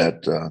 I'm looking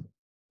at,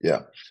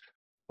 yeah.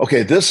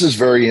 Okay, this is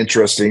very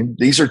interesting.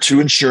 These are two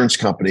insurance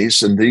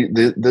companies, and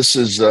this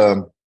is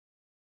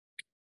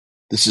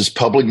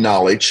public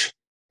knowledge,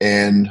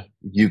 and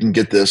you can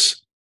get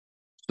this.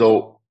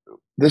 So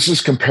this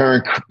is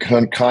comparing,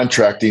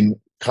 contrasting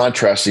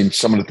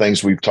some of the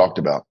things we've talked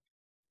about.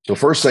 So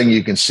first thing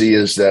you can see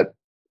is that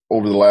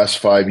over the last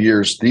 5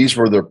 years, these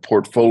were their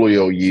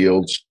portfolio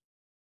yields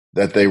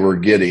that they were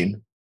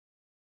getting.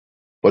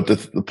 But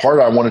the part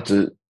I wanted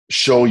to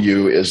show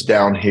you is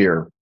down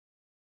here.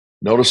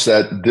 Notice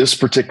that this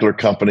particular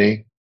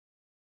company,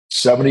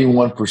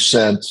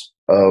 71%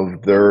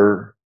 of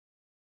their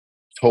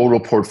total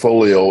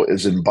portfolio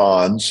is in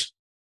bonds,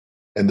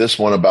 and this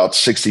one about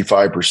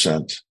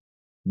 65%.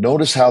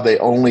 Notice how they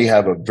only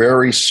have a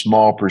very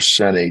small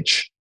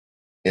percentage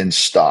in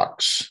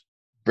stocks,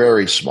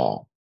 very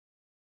small.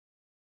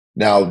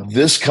 Now,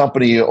 this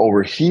company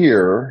over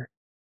here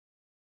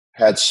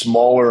had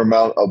smaller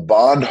amount of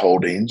bond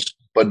holdings,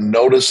 but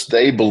notice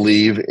they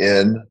believe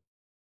in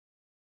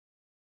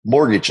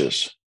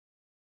mortgages.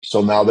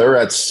 So now they're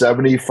at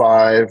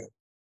 75%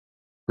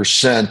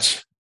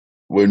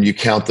 when you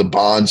count the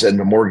bonds and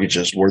the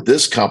mortgages, where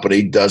this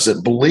company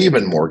doesn't believe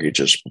in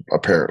mortgages,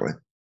 apparently.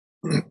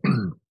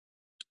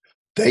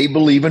 They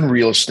believe in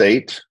real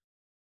estate,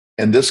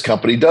 and this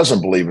company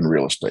doesn't believe in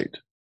real estate.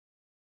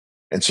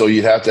 And so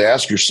you'd have to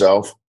ask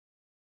yourself,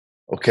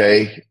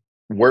 okay,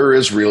 where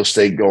is real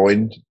estate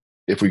going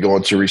if we go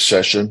into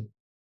recession?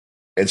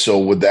 And so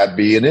would that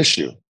be an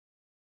issue?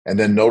 And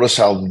then notice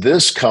how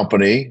this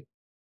company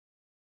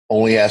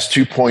only has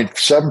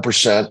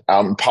 2.7%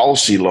 out in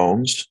policy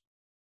loans,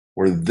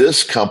 where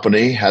this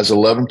company has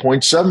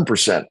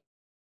 11.7%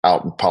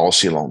 out in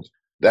policy loans.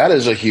 That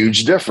is a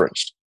huge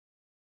difference.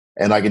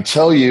 And I can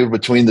tell you,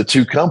 between the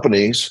two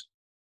companies,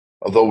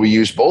 although we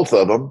use both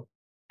of them,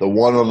 the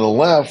one on the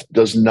left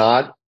does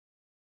not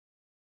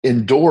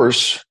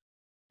endorse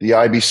the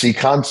IBC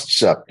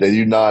concept. They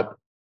do not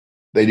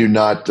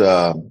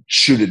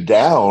shoot it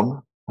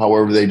down.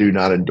 However, they do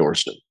not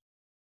endorse it.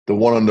 The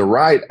one on the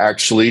right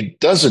actually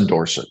does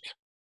endorse it.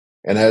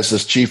 And as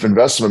this chief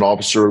investment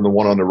officer, the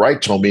one on the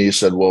right, told me, he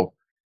said, well,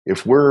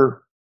 if we're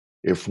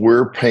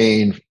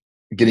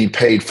getting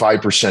paid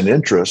 5%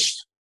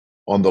 interest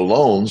on the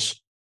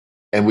loans,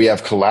 and we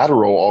have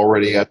collateral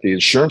already at the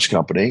insurance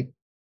company,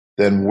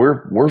 then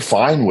we're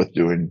fine with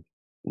doing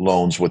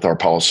loans with our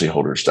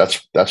policyholders.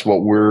 That's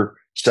what we're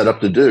set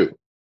up to do.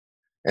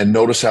 And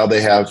notice how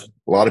they have,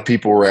 a lot of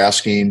people were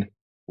asking,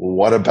 well,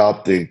 what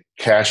about the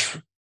cash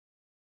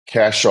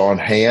on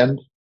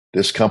hand?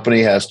 This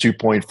company has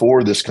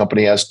 2.4. This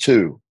company has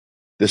 2.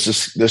 This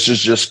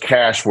is just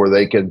cash where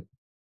they can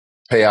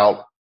pay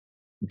out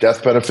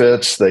death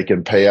benefits. They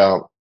can pay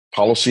out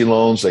policy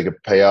loans. They can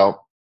pay out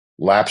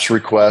lapse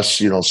requests,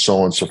 so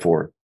on and so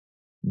forth.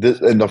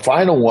 And the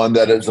final one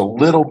that is a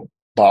little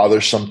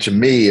bothersome to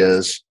me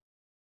is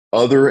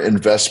other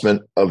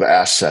investment of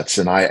assets.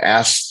 And I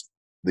asked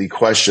the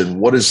question,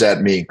 what does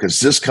that mean? Because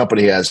this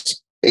company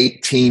has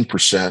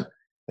 18%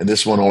 and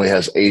this one only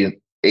has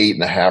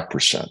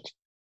 8.5%.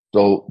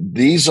 So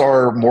these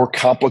are more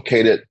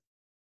complicated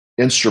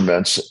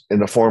instruments in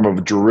the form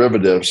of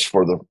derivatives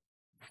for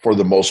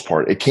the most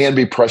part. It can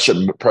be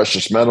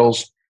precious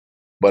metals,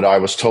 but I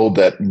was told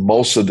that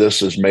most of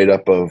this is made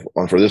up of,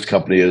 for this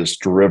company, is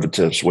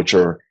derivatives, which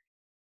are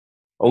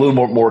a little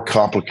more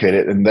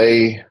complicated, and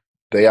they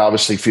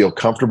obviously feel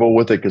comfortable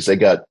with it because they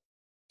got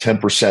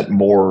 10%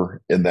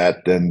 more in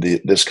that than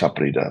this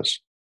company does.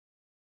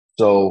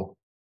 So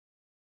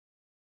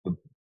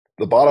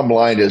the bottom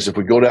line is, if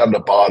we go down to the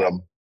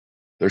bottom,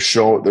 they're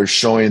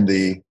showing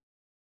the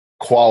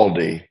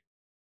quality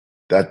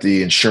that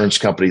the insurance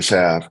companies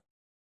have.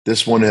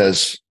 This one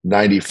has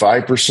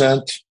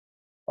 95%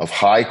 of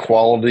high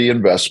quality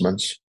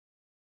investments,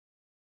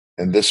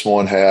 and this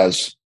one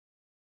has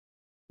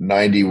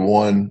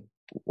 91.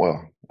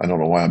 Well, I don't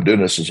know why I'm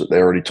doing this. Is that they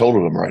already told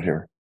them right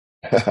here.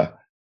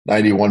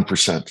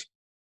 91%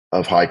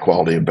 of high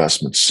quality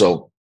investments.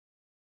 So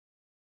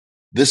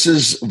this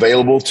is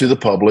available to the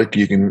public.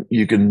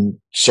 You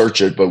can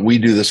search it, but we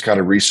do this kind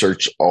of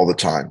research all the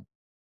time.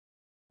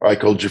 All right,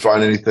 Cole, did you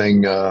find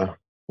anything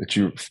that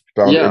you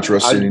found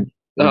interesting?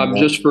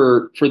 Just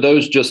for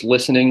those just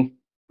listening,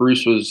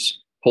 Bruce was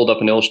pulled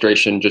up an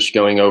illustration just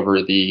going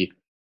over the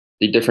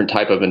different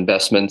type of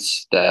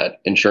investments that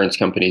insurance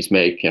companies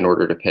make in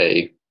order to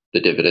pay the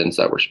dividends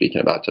that we're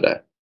speaking about today.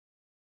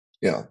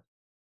 Yeah.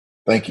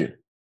 Thank you.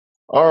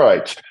 All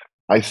right.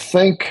 I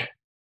think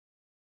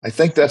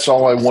that's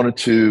all I wanted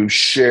to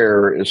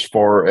share as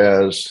far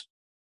as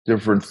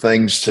different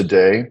things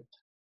today.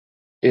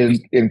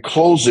 In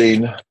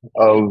closing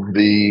of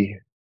the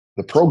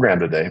program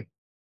today,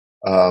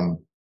 I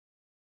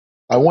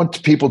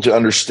want people to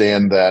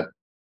understand that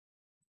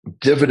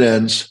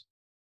dividends,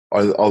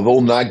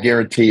 although not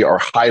guaranteed, are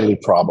highly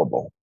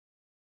probable.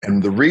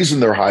 And the reason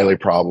they're highly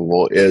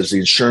probable is the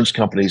insurance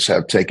companies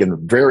have taken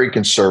very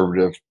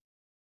conservative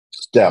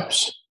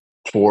steps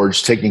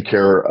towards taking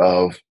care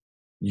of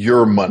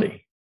your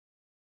money.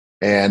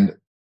 And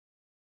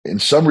in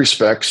some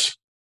respects,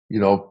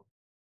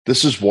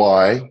 this is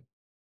why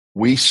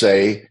we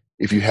say,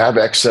 if you have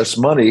excess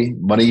money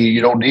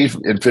you don't need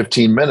in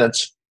 15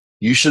 minutes,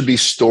 you should be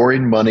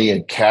storing money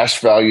in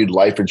cash valued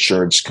life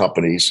insurance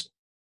companies,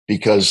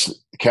 because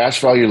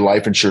cash valued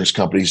life insurance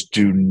companies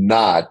do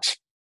not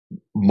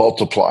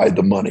multiply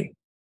the money.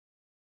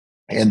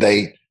 And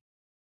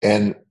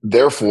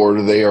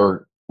therefore they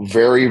are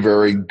very,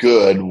 very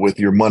good with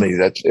your money.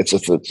 It's a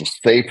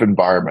safe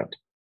environment.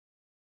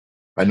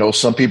 I know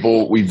some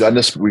people, we've done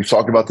this, we've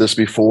talked about this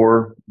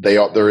before.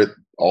 They're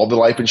all the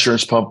life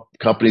insurance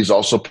companies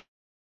also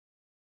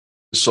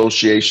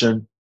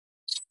association,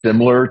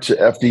 similar to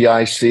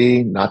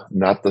FDIC,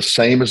 not the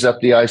same as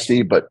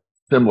FDIC, but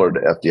similar to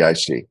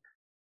FDIC.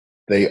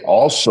 They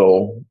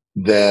also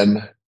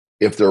then,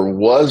 if there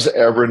was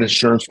ever an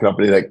insurance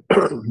company that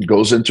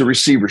goes into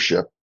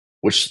receivership,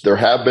 which there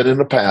have been in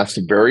the past,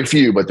 very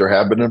few, but there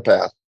have been in the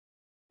past,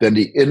 then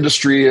the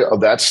industry of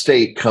that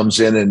state comes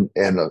in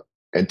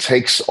and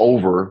takes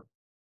over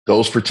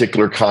those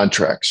particular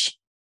contracts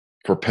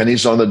for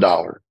pennies on the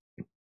dollar.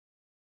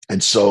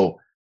 And so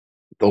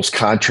those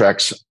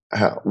contracts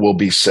will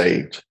be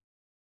saved.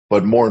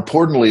 But more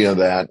importantly than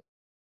that,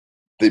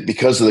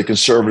 because of the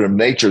conservative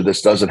nature,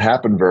 this doesn't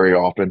happen very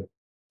often,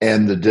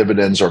 and the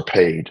dividends are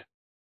paid.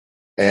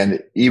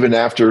 And even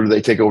after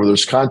they take over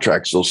those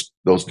contracts,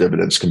 those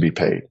dividends can be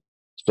paid.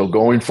 So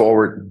going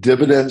forward,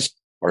 dividends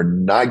are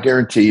not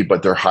guaranteed,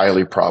 but they're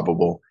highly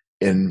probable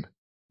in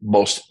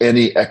most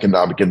any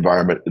economic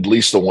environment, at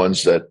least the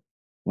ones that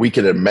we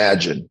can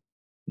imagine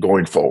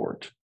going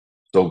forward.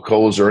 So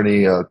Cole, is there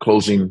any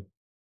closing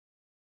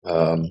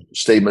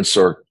statements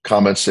or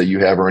comments that you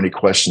have, or any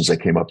questions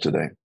that came up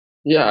today?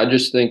 Yeah, I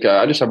just think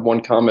I just have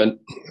one comment.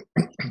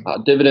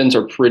 Dividends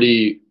are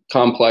pretty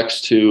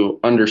complex to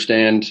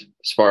understand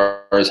as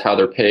far as how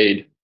they're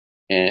paid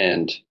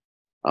and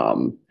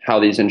how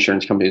these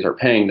insurance companies are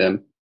paying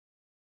them.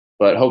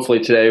 But hopefully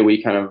today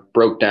we kind of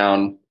broke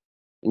down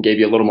and gave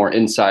you a little more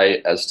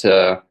insight as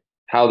to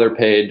how they're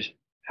paid,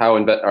 how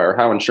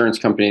insurance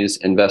companies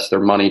invest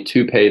their money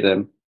to pay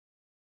them.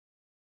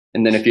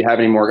 And then if you have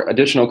any more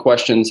additional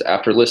questions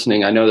after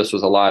listening, I know this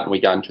was a lot and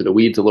we got into the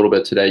weeds a little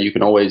bit today, you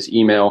can always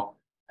email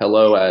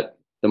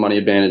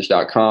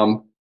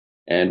hello@themoneyadvantage.com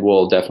and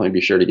we'll definitely be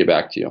sure to get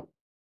back to you.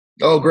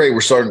 Oh, great. We're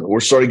starting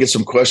to get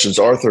some questions.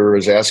 Arthur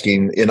is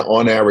asking,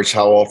 on average,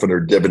 how often are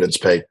dividends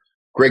paid?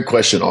 Great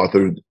question,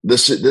 Arthur.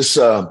 This gets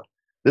a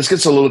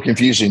little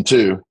confusing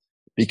too,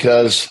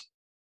 because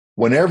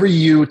whenever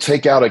you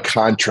take out a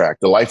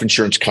contract, the life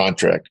insurance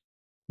contract,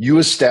 you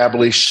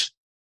establish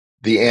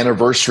the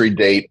anniversary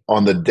date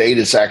on the date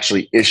it's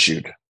actually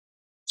issued.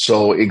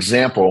 So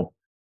example,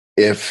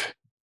 if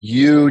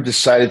you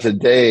decided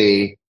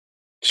today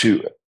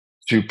to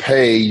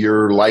pay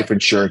your life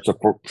insurance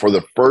for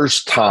the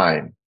first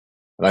time,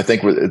 and I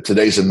think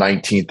today's the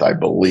 19th, I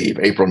believe,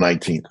 April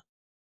 19th,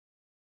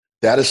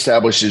 that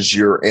establishes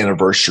your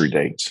anniversary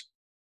date.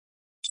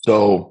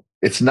 So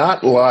it's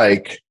not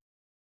like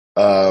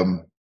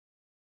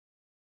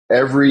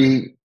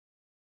everybody's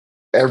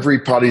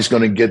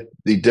going to get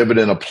the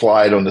dividend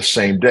applied on the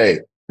same day.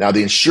 Now,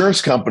 the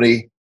insurance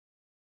company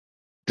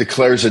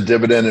declares a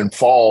dividend in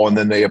fall and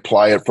then they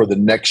apply it for the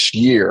next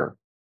year,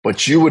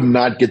 but you would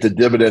not get the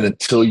dividend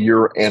until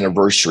your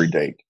anniversary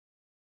date.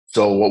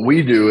 So what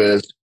we do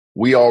is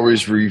we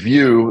always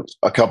review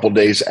a couple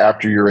days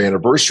after your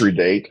anniversary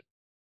date.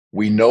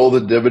 We know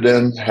the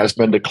dividend has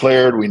been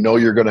declared. We know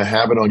you're going to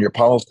have it on your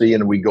policy,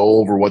 and we go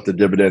over what the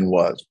dividend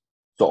was.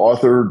 So,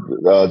 Arthur,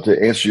 to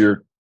answer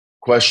your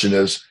question,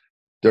 is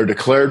they're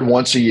declared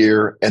once a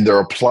year and they're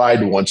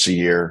applied once a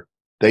year.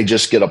 They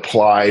just get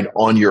applied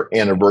on your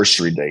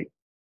anniversary date.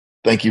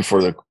 Thank you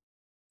for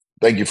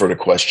the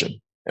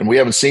question. And we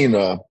haven't seen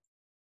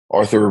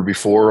Arthur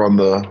before on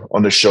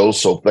the show,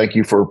 so thank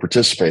you for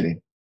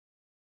participating.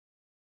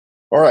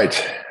 All right.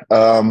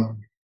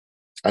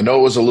 I know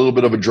it was a little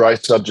bit of a dry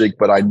subject,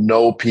 but I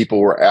know people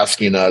were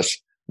asking us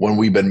when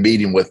we've been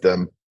meeting with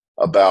them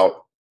about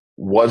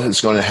what is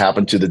going to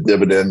happen to the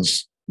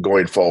dividends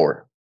going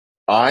forward.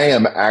 I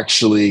am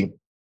actually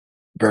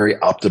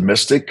very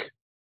optimistic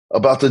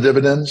about the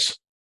dividends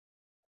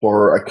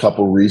for a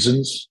couple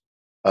reasons.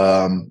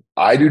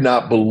 I do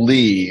not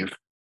believe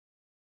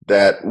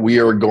that we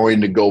are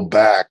going to go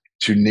back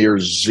to near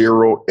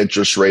zero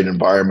interest rate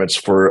environments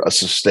for a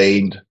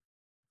sustained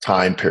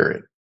time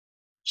period.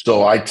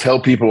 So I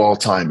tell people all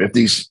the time, if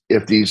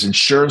these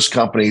insurance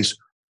companies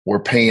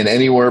were paying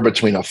anywhere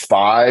between a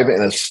 5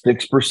 and a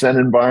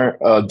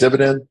 6%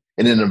 dividend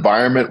in an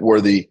environment where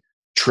the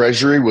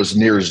treasury was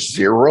near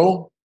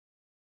zero,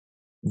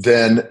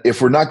 then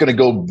if we're not going to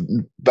go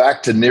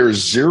back to near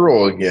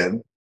zero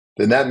again,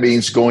 then that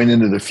means going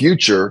into the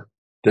future,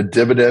 the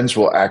dividends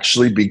will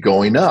actually be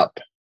going up.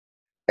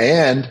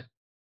 And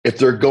if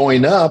they're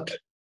going up,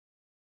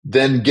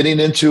 then getting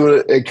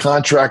into a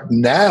contract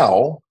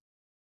now,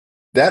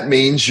 that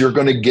means you're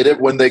going to get it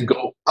when they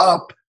go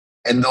up,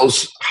 and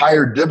those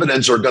higher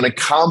dividends are going to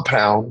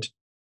compound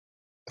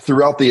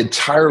throughout the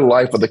entire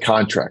life of the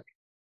contract.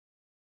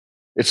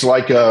 It's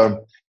like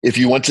if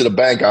you went to the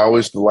bank, I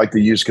always like to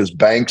use, because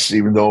banks,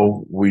 even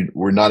though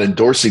we're not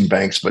endorsing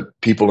banks, but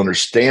people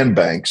understand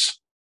banks.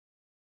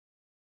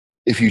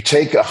 If you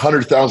take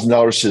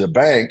 $100,000 to the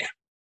bank,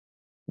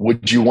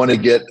 would you want to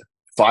get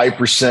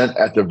 5%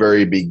 at the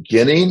very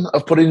beginning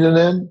of putting it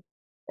in?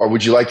 Or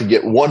would you like to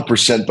get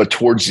 1%, but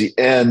towards the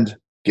end,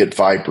 get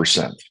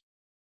 5%?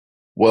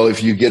 Well,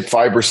 if you get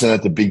 5%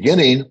 at the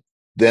beginning,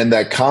 then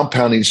that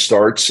compounding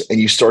starts and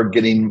you start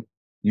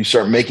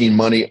making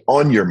money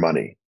on your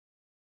money.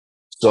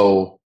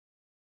 So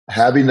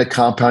having the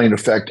compounding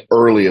effect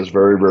early is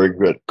very, very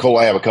good. Cole,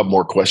 I have a couple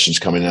more questions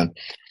coming in.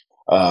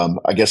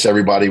 I guess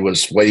everybody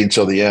was waiting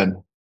till the end.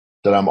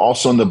 That I'm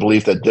also in the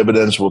belief that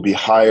dividends will be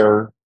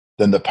higher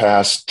than the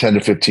past 10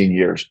 to 15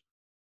 years.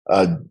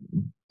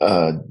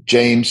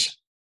 James,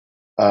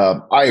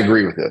 I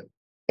agree with it.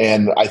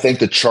 And I think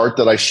the chart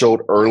that I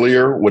showed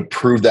earlier would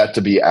prove that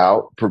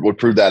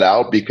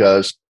out,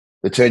 because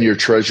the 10-year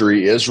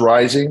treasury is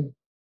rising.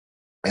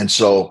 And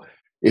so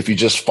if you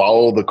just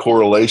follow the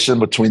correlation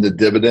between the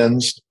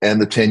dividends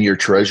and the 10-year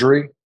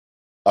treasury,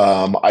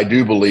 I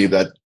do believe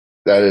that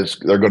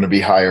they're going to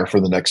be higher for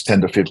the next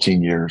 10 to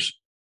 15 years.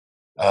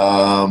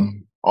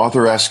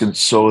 Author asking,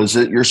 so is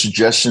it your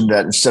suggestion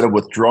that instead of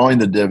withdrawing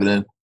the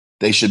dividend,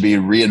 they should be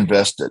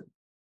reinvested,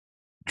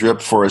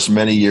 drip for as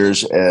many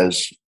years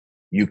as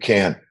you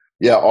can?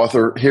 Yeah,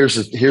 Author, here's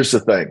the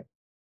thing.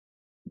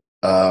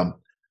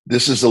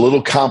 This is a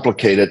little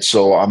complicated,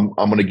 so I'm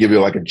going to give you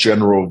like a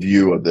general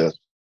view of this.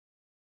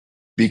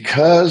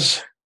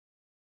 Because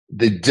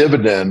the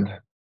dividend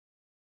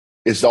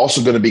is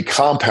also going to be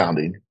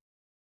compounding,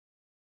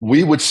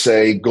 we would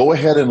say go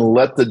ahead and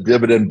let the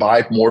dividend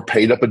buy more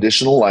paid up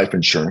additional life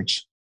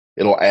insurance.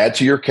 It'll add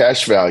to your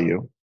cash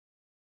value.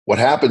 What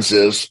happens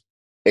is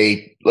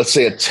let's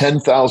say a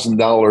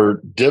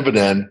 $10,000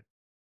 dividend,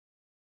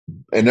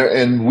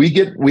 and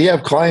we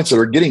have clients that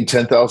are getting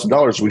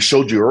 $10,000. We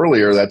showed you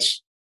earlier,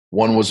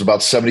 one was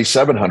about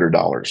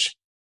 $7,700.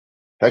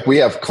 Heck, we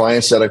have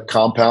clients that have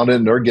compounded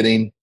and they're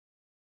getting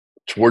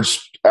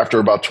after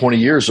about 20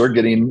 years, they're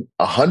getting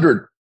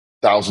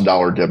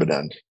 $100,000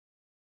 dividend.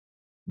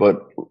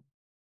 But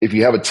if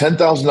you have a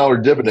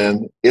 $10,000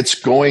 dividend, it's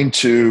going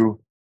to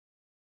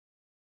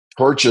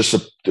purchase,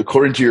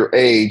 according to your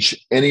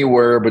age,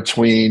 anywhere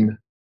between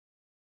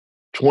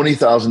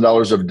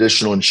 $20,000 of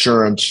additional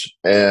insurance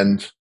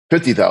and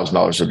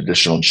 $50,000 of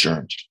additional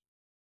insurance.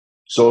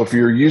 So if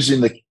you're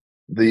using the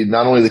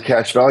not only the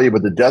cash value,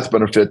 but the death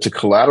benefit to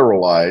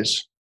collateralize,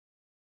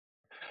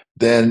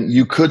 then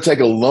you could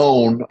take a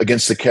loan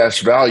against the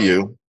cash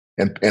value.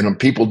 And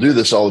people do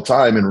this all the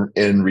time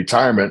in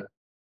retirement.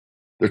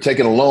 They're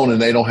taking a loan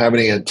and they don't have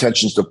any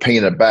intentions of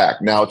paying it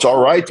back. Now, it's all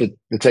right to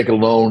take a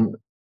loan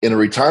in a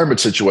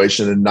retirement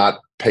situation and not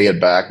pay it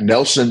back.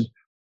 Nelson,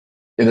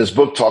 in his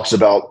book, talks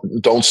about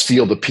don't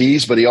steal the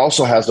peas, but he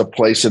also has a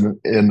place in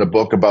the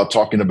book about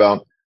talking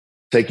about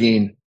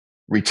taking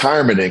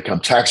retirement income,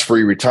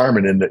 tax-free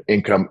retirement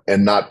income,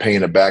 and not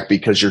paying it back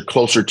because you're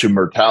closer to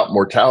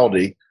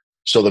mortality.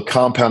 So the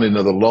compounding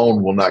of the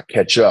loan will not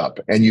catch up.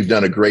 And you've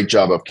done a great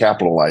job of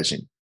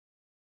capitalizing.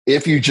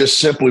 If you just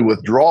simply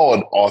withdraw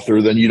an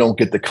author, then you don't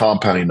get the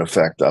compounding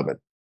effect of it.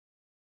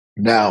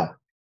 Now,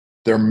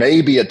 there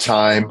may be a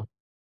time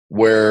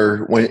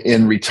where when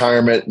in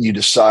retirement, you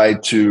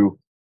decide to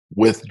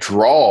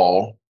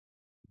withdraw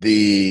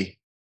the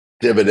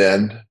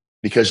dividend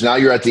because now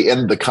you're at the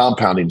end of the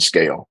compounding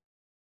scale.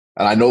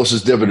 And I know this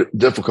is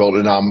difficult,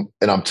 and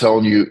I'm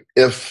telling you,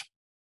 if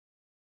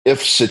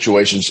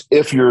situations,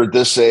 if you're at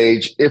this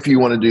age, if you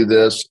want to do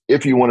this,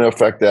 if you want to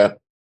affect that,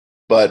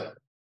 but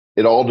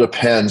it all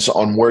depends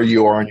on where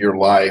you are in your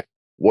life,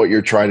 what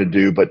you're trying to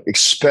do, but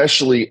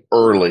especially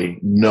early,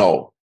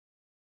 no,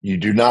 you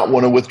do not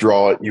want to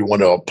withdraw it. You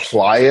want to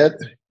apply it.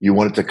 You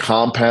want it to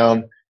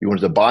compound. You want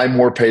it to buy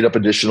more paid up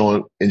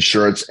additional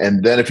insurance.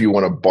 And then if you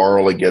want to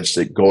borrow against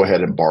it, go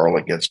ahead and borrow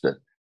against it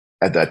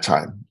at that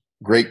time.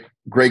 Great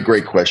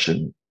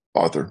question,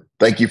 Arthur.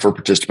 Thank you for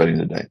participating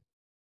today.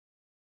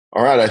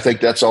 All right. I think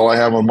that's all I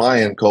have on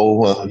my end,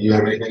 Cole. You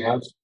have anything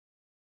else?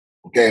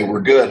 Okay,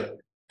 we're good.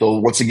 So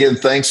once again,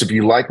 thanks. If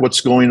you like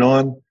what's going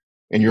on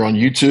and you're on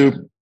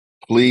YouTube,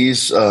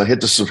 please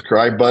hit the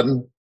subscribe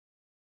button,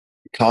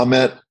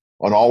 comment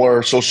on all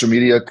our social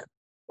media,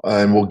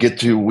 and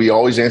we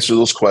always answer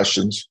those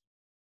questions.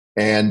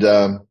 And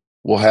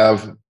we'll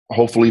have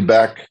hopefully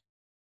back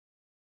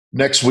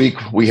next week.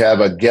 We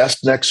have a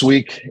guest next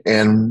week,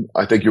 and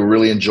I think you'll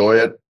really enjoy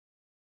it.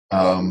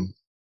 And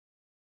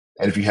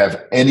if you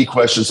have any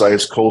questions, like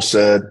as Cole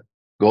said,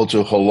 go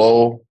to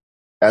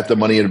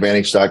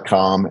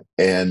hello@themoneyadvantage.com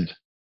and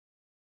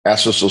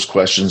ask us those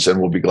questions, and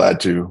we'll be glad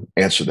to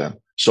answer them.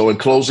 So in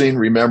closing,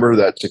 remember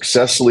that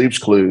success leaves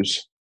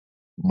clues.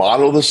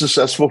 Model the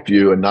successful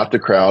few and not the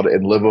crowd,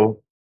 and live a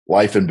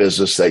life and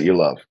business that you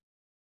love.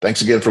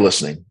 Thanks again for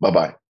listening.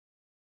 Bye-bye.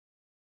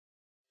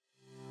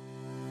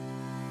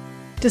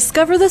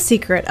 Discover the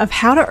secret of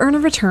how to earn a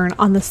return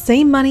on the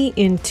same money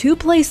in two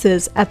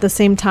places at the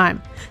same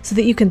time so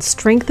that you can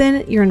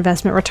strengthen your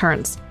investment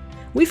returns.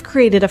 We've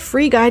created a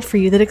free guide for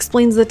you that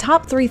explains the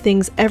top 3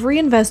 things every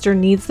investor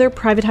needs their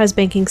privatized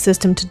banking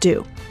system to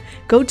do.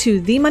 Go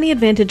to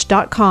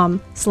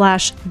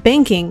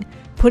themoneyadvantage.com/banking,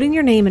 put in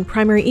your name and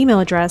primary email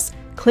address,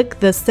 click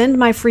the Send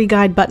My Free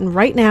Guide button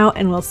right now,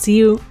 and we'll see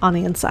you on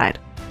the inside.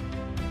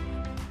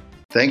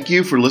 Thank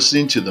you for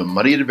listening to the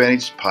Money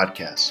Advantage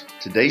podcast.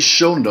 Today's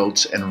show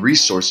notes and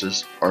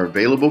resources are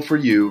available for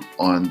you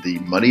on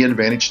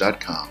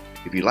themoneyadvantage.com.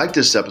 If you like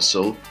this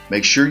episode,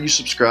 make sure you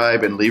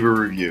subscribe and leave a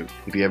review.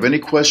 If you have any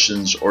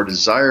questions or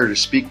desire to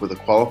speak with a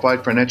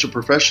qualified financial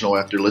professional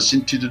after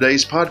listening to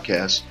today's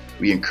podcast,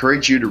 we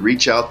encourage you to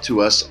reach out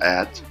to us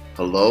at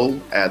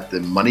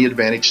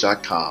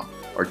hello@themoneyadvantage.com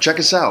or check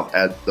us out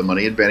at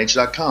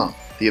themoneyadvantage.com.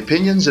 The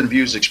opinions and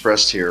views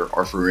expressed here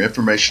are for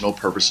informational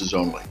purposes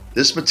only.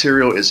 This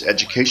material is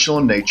educational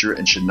in nature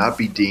and should not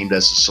be deemed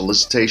as a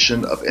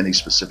solicitation of any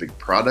specific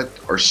product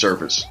or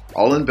service.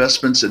 All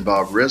investments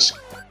involve risk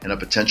and a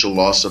potential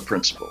loss of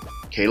principal.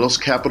 Kalos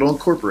Capital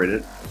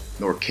Incorporated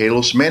nor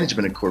Kalos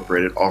Management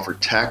Incorporated offer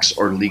tax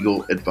or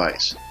legal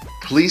advice.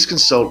 Please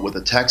consult with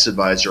a tax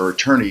advisor or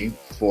attorney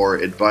for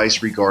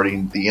advice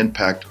regarding the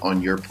impact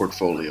on your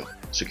portfolio.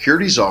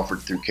 Securities offered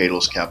through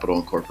Kalos Capital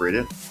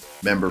Incorporated,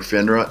 member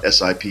FINRA,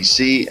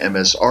 SIPC,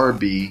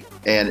 MSRB,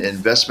 and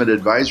investment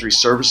advisory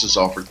services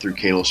offered through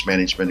Kalos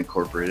Management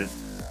Incorporated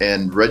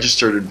and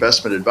registered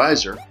investment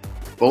advisor,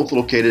 both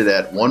located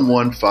at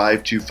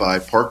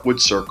 11525 Parkwood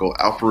Circle,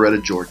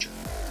 Alpharetta, Georgia.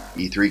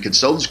 E3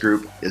 Consultants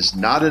Group is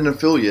not an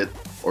affiliate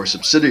or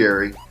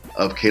subsidiary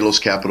of Kalos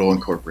Capital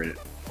Incorporated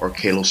or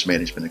Kalos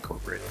Management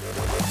Incorporated.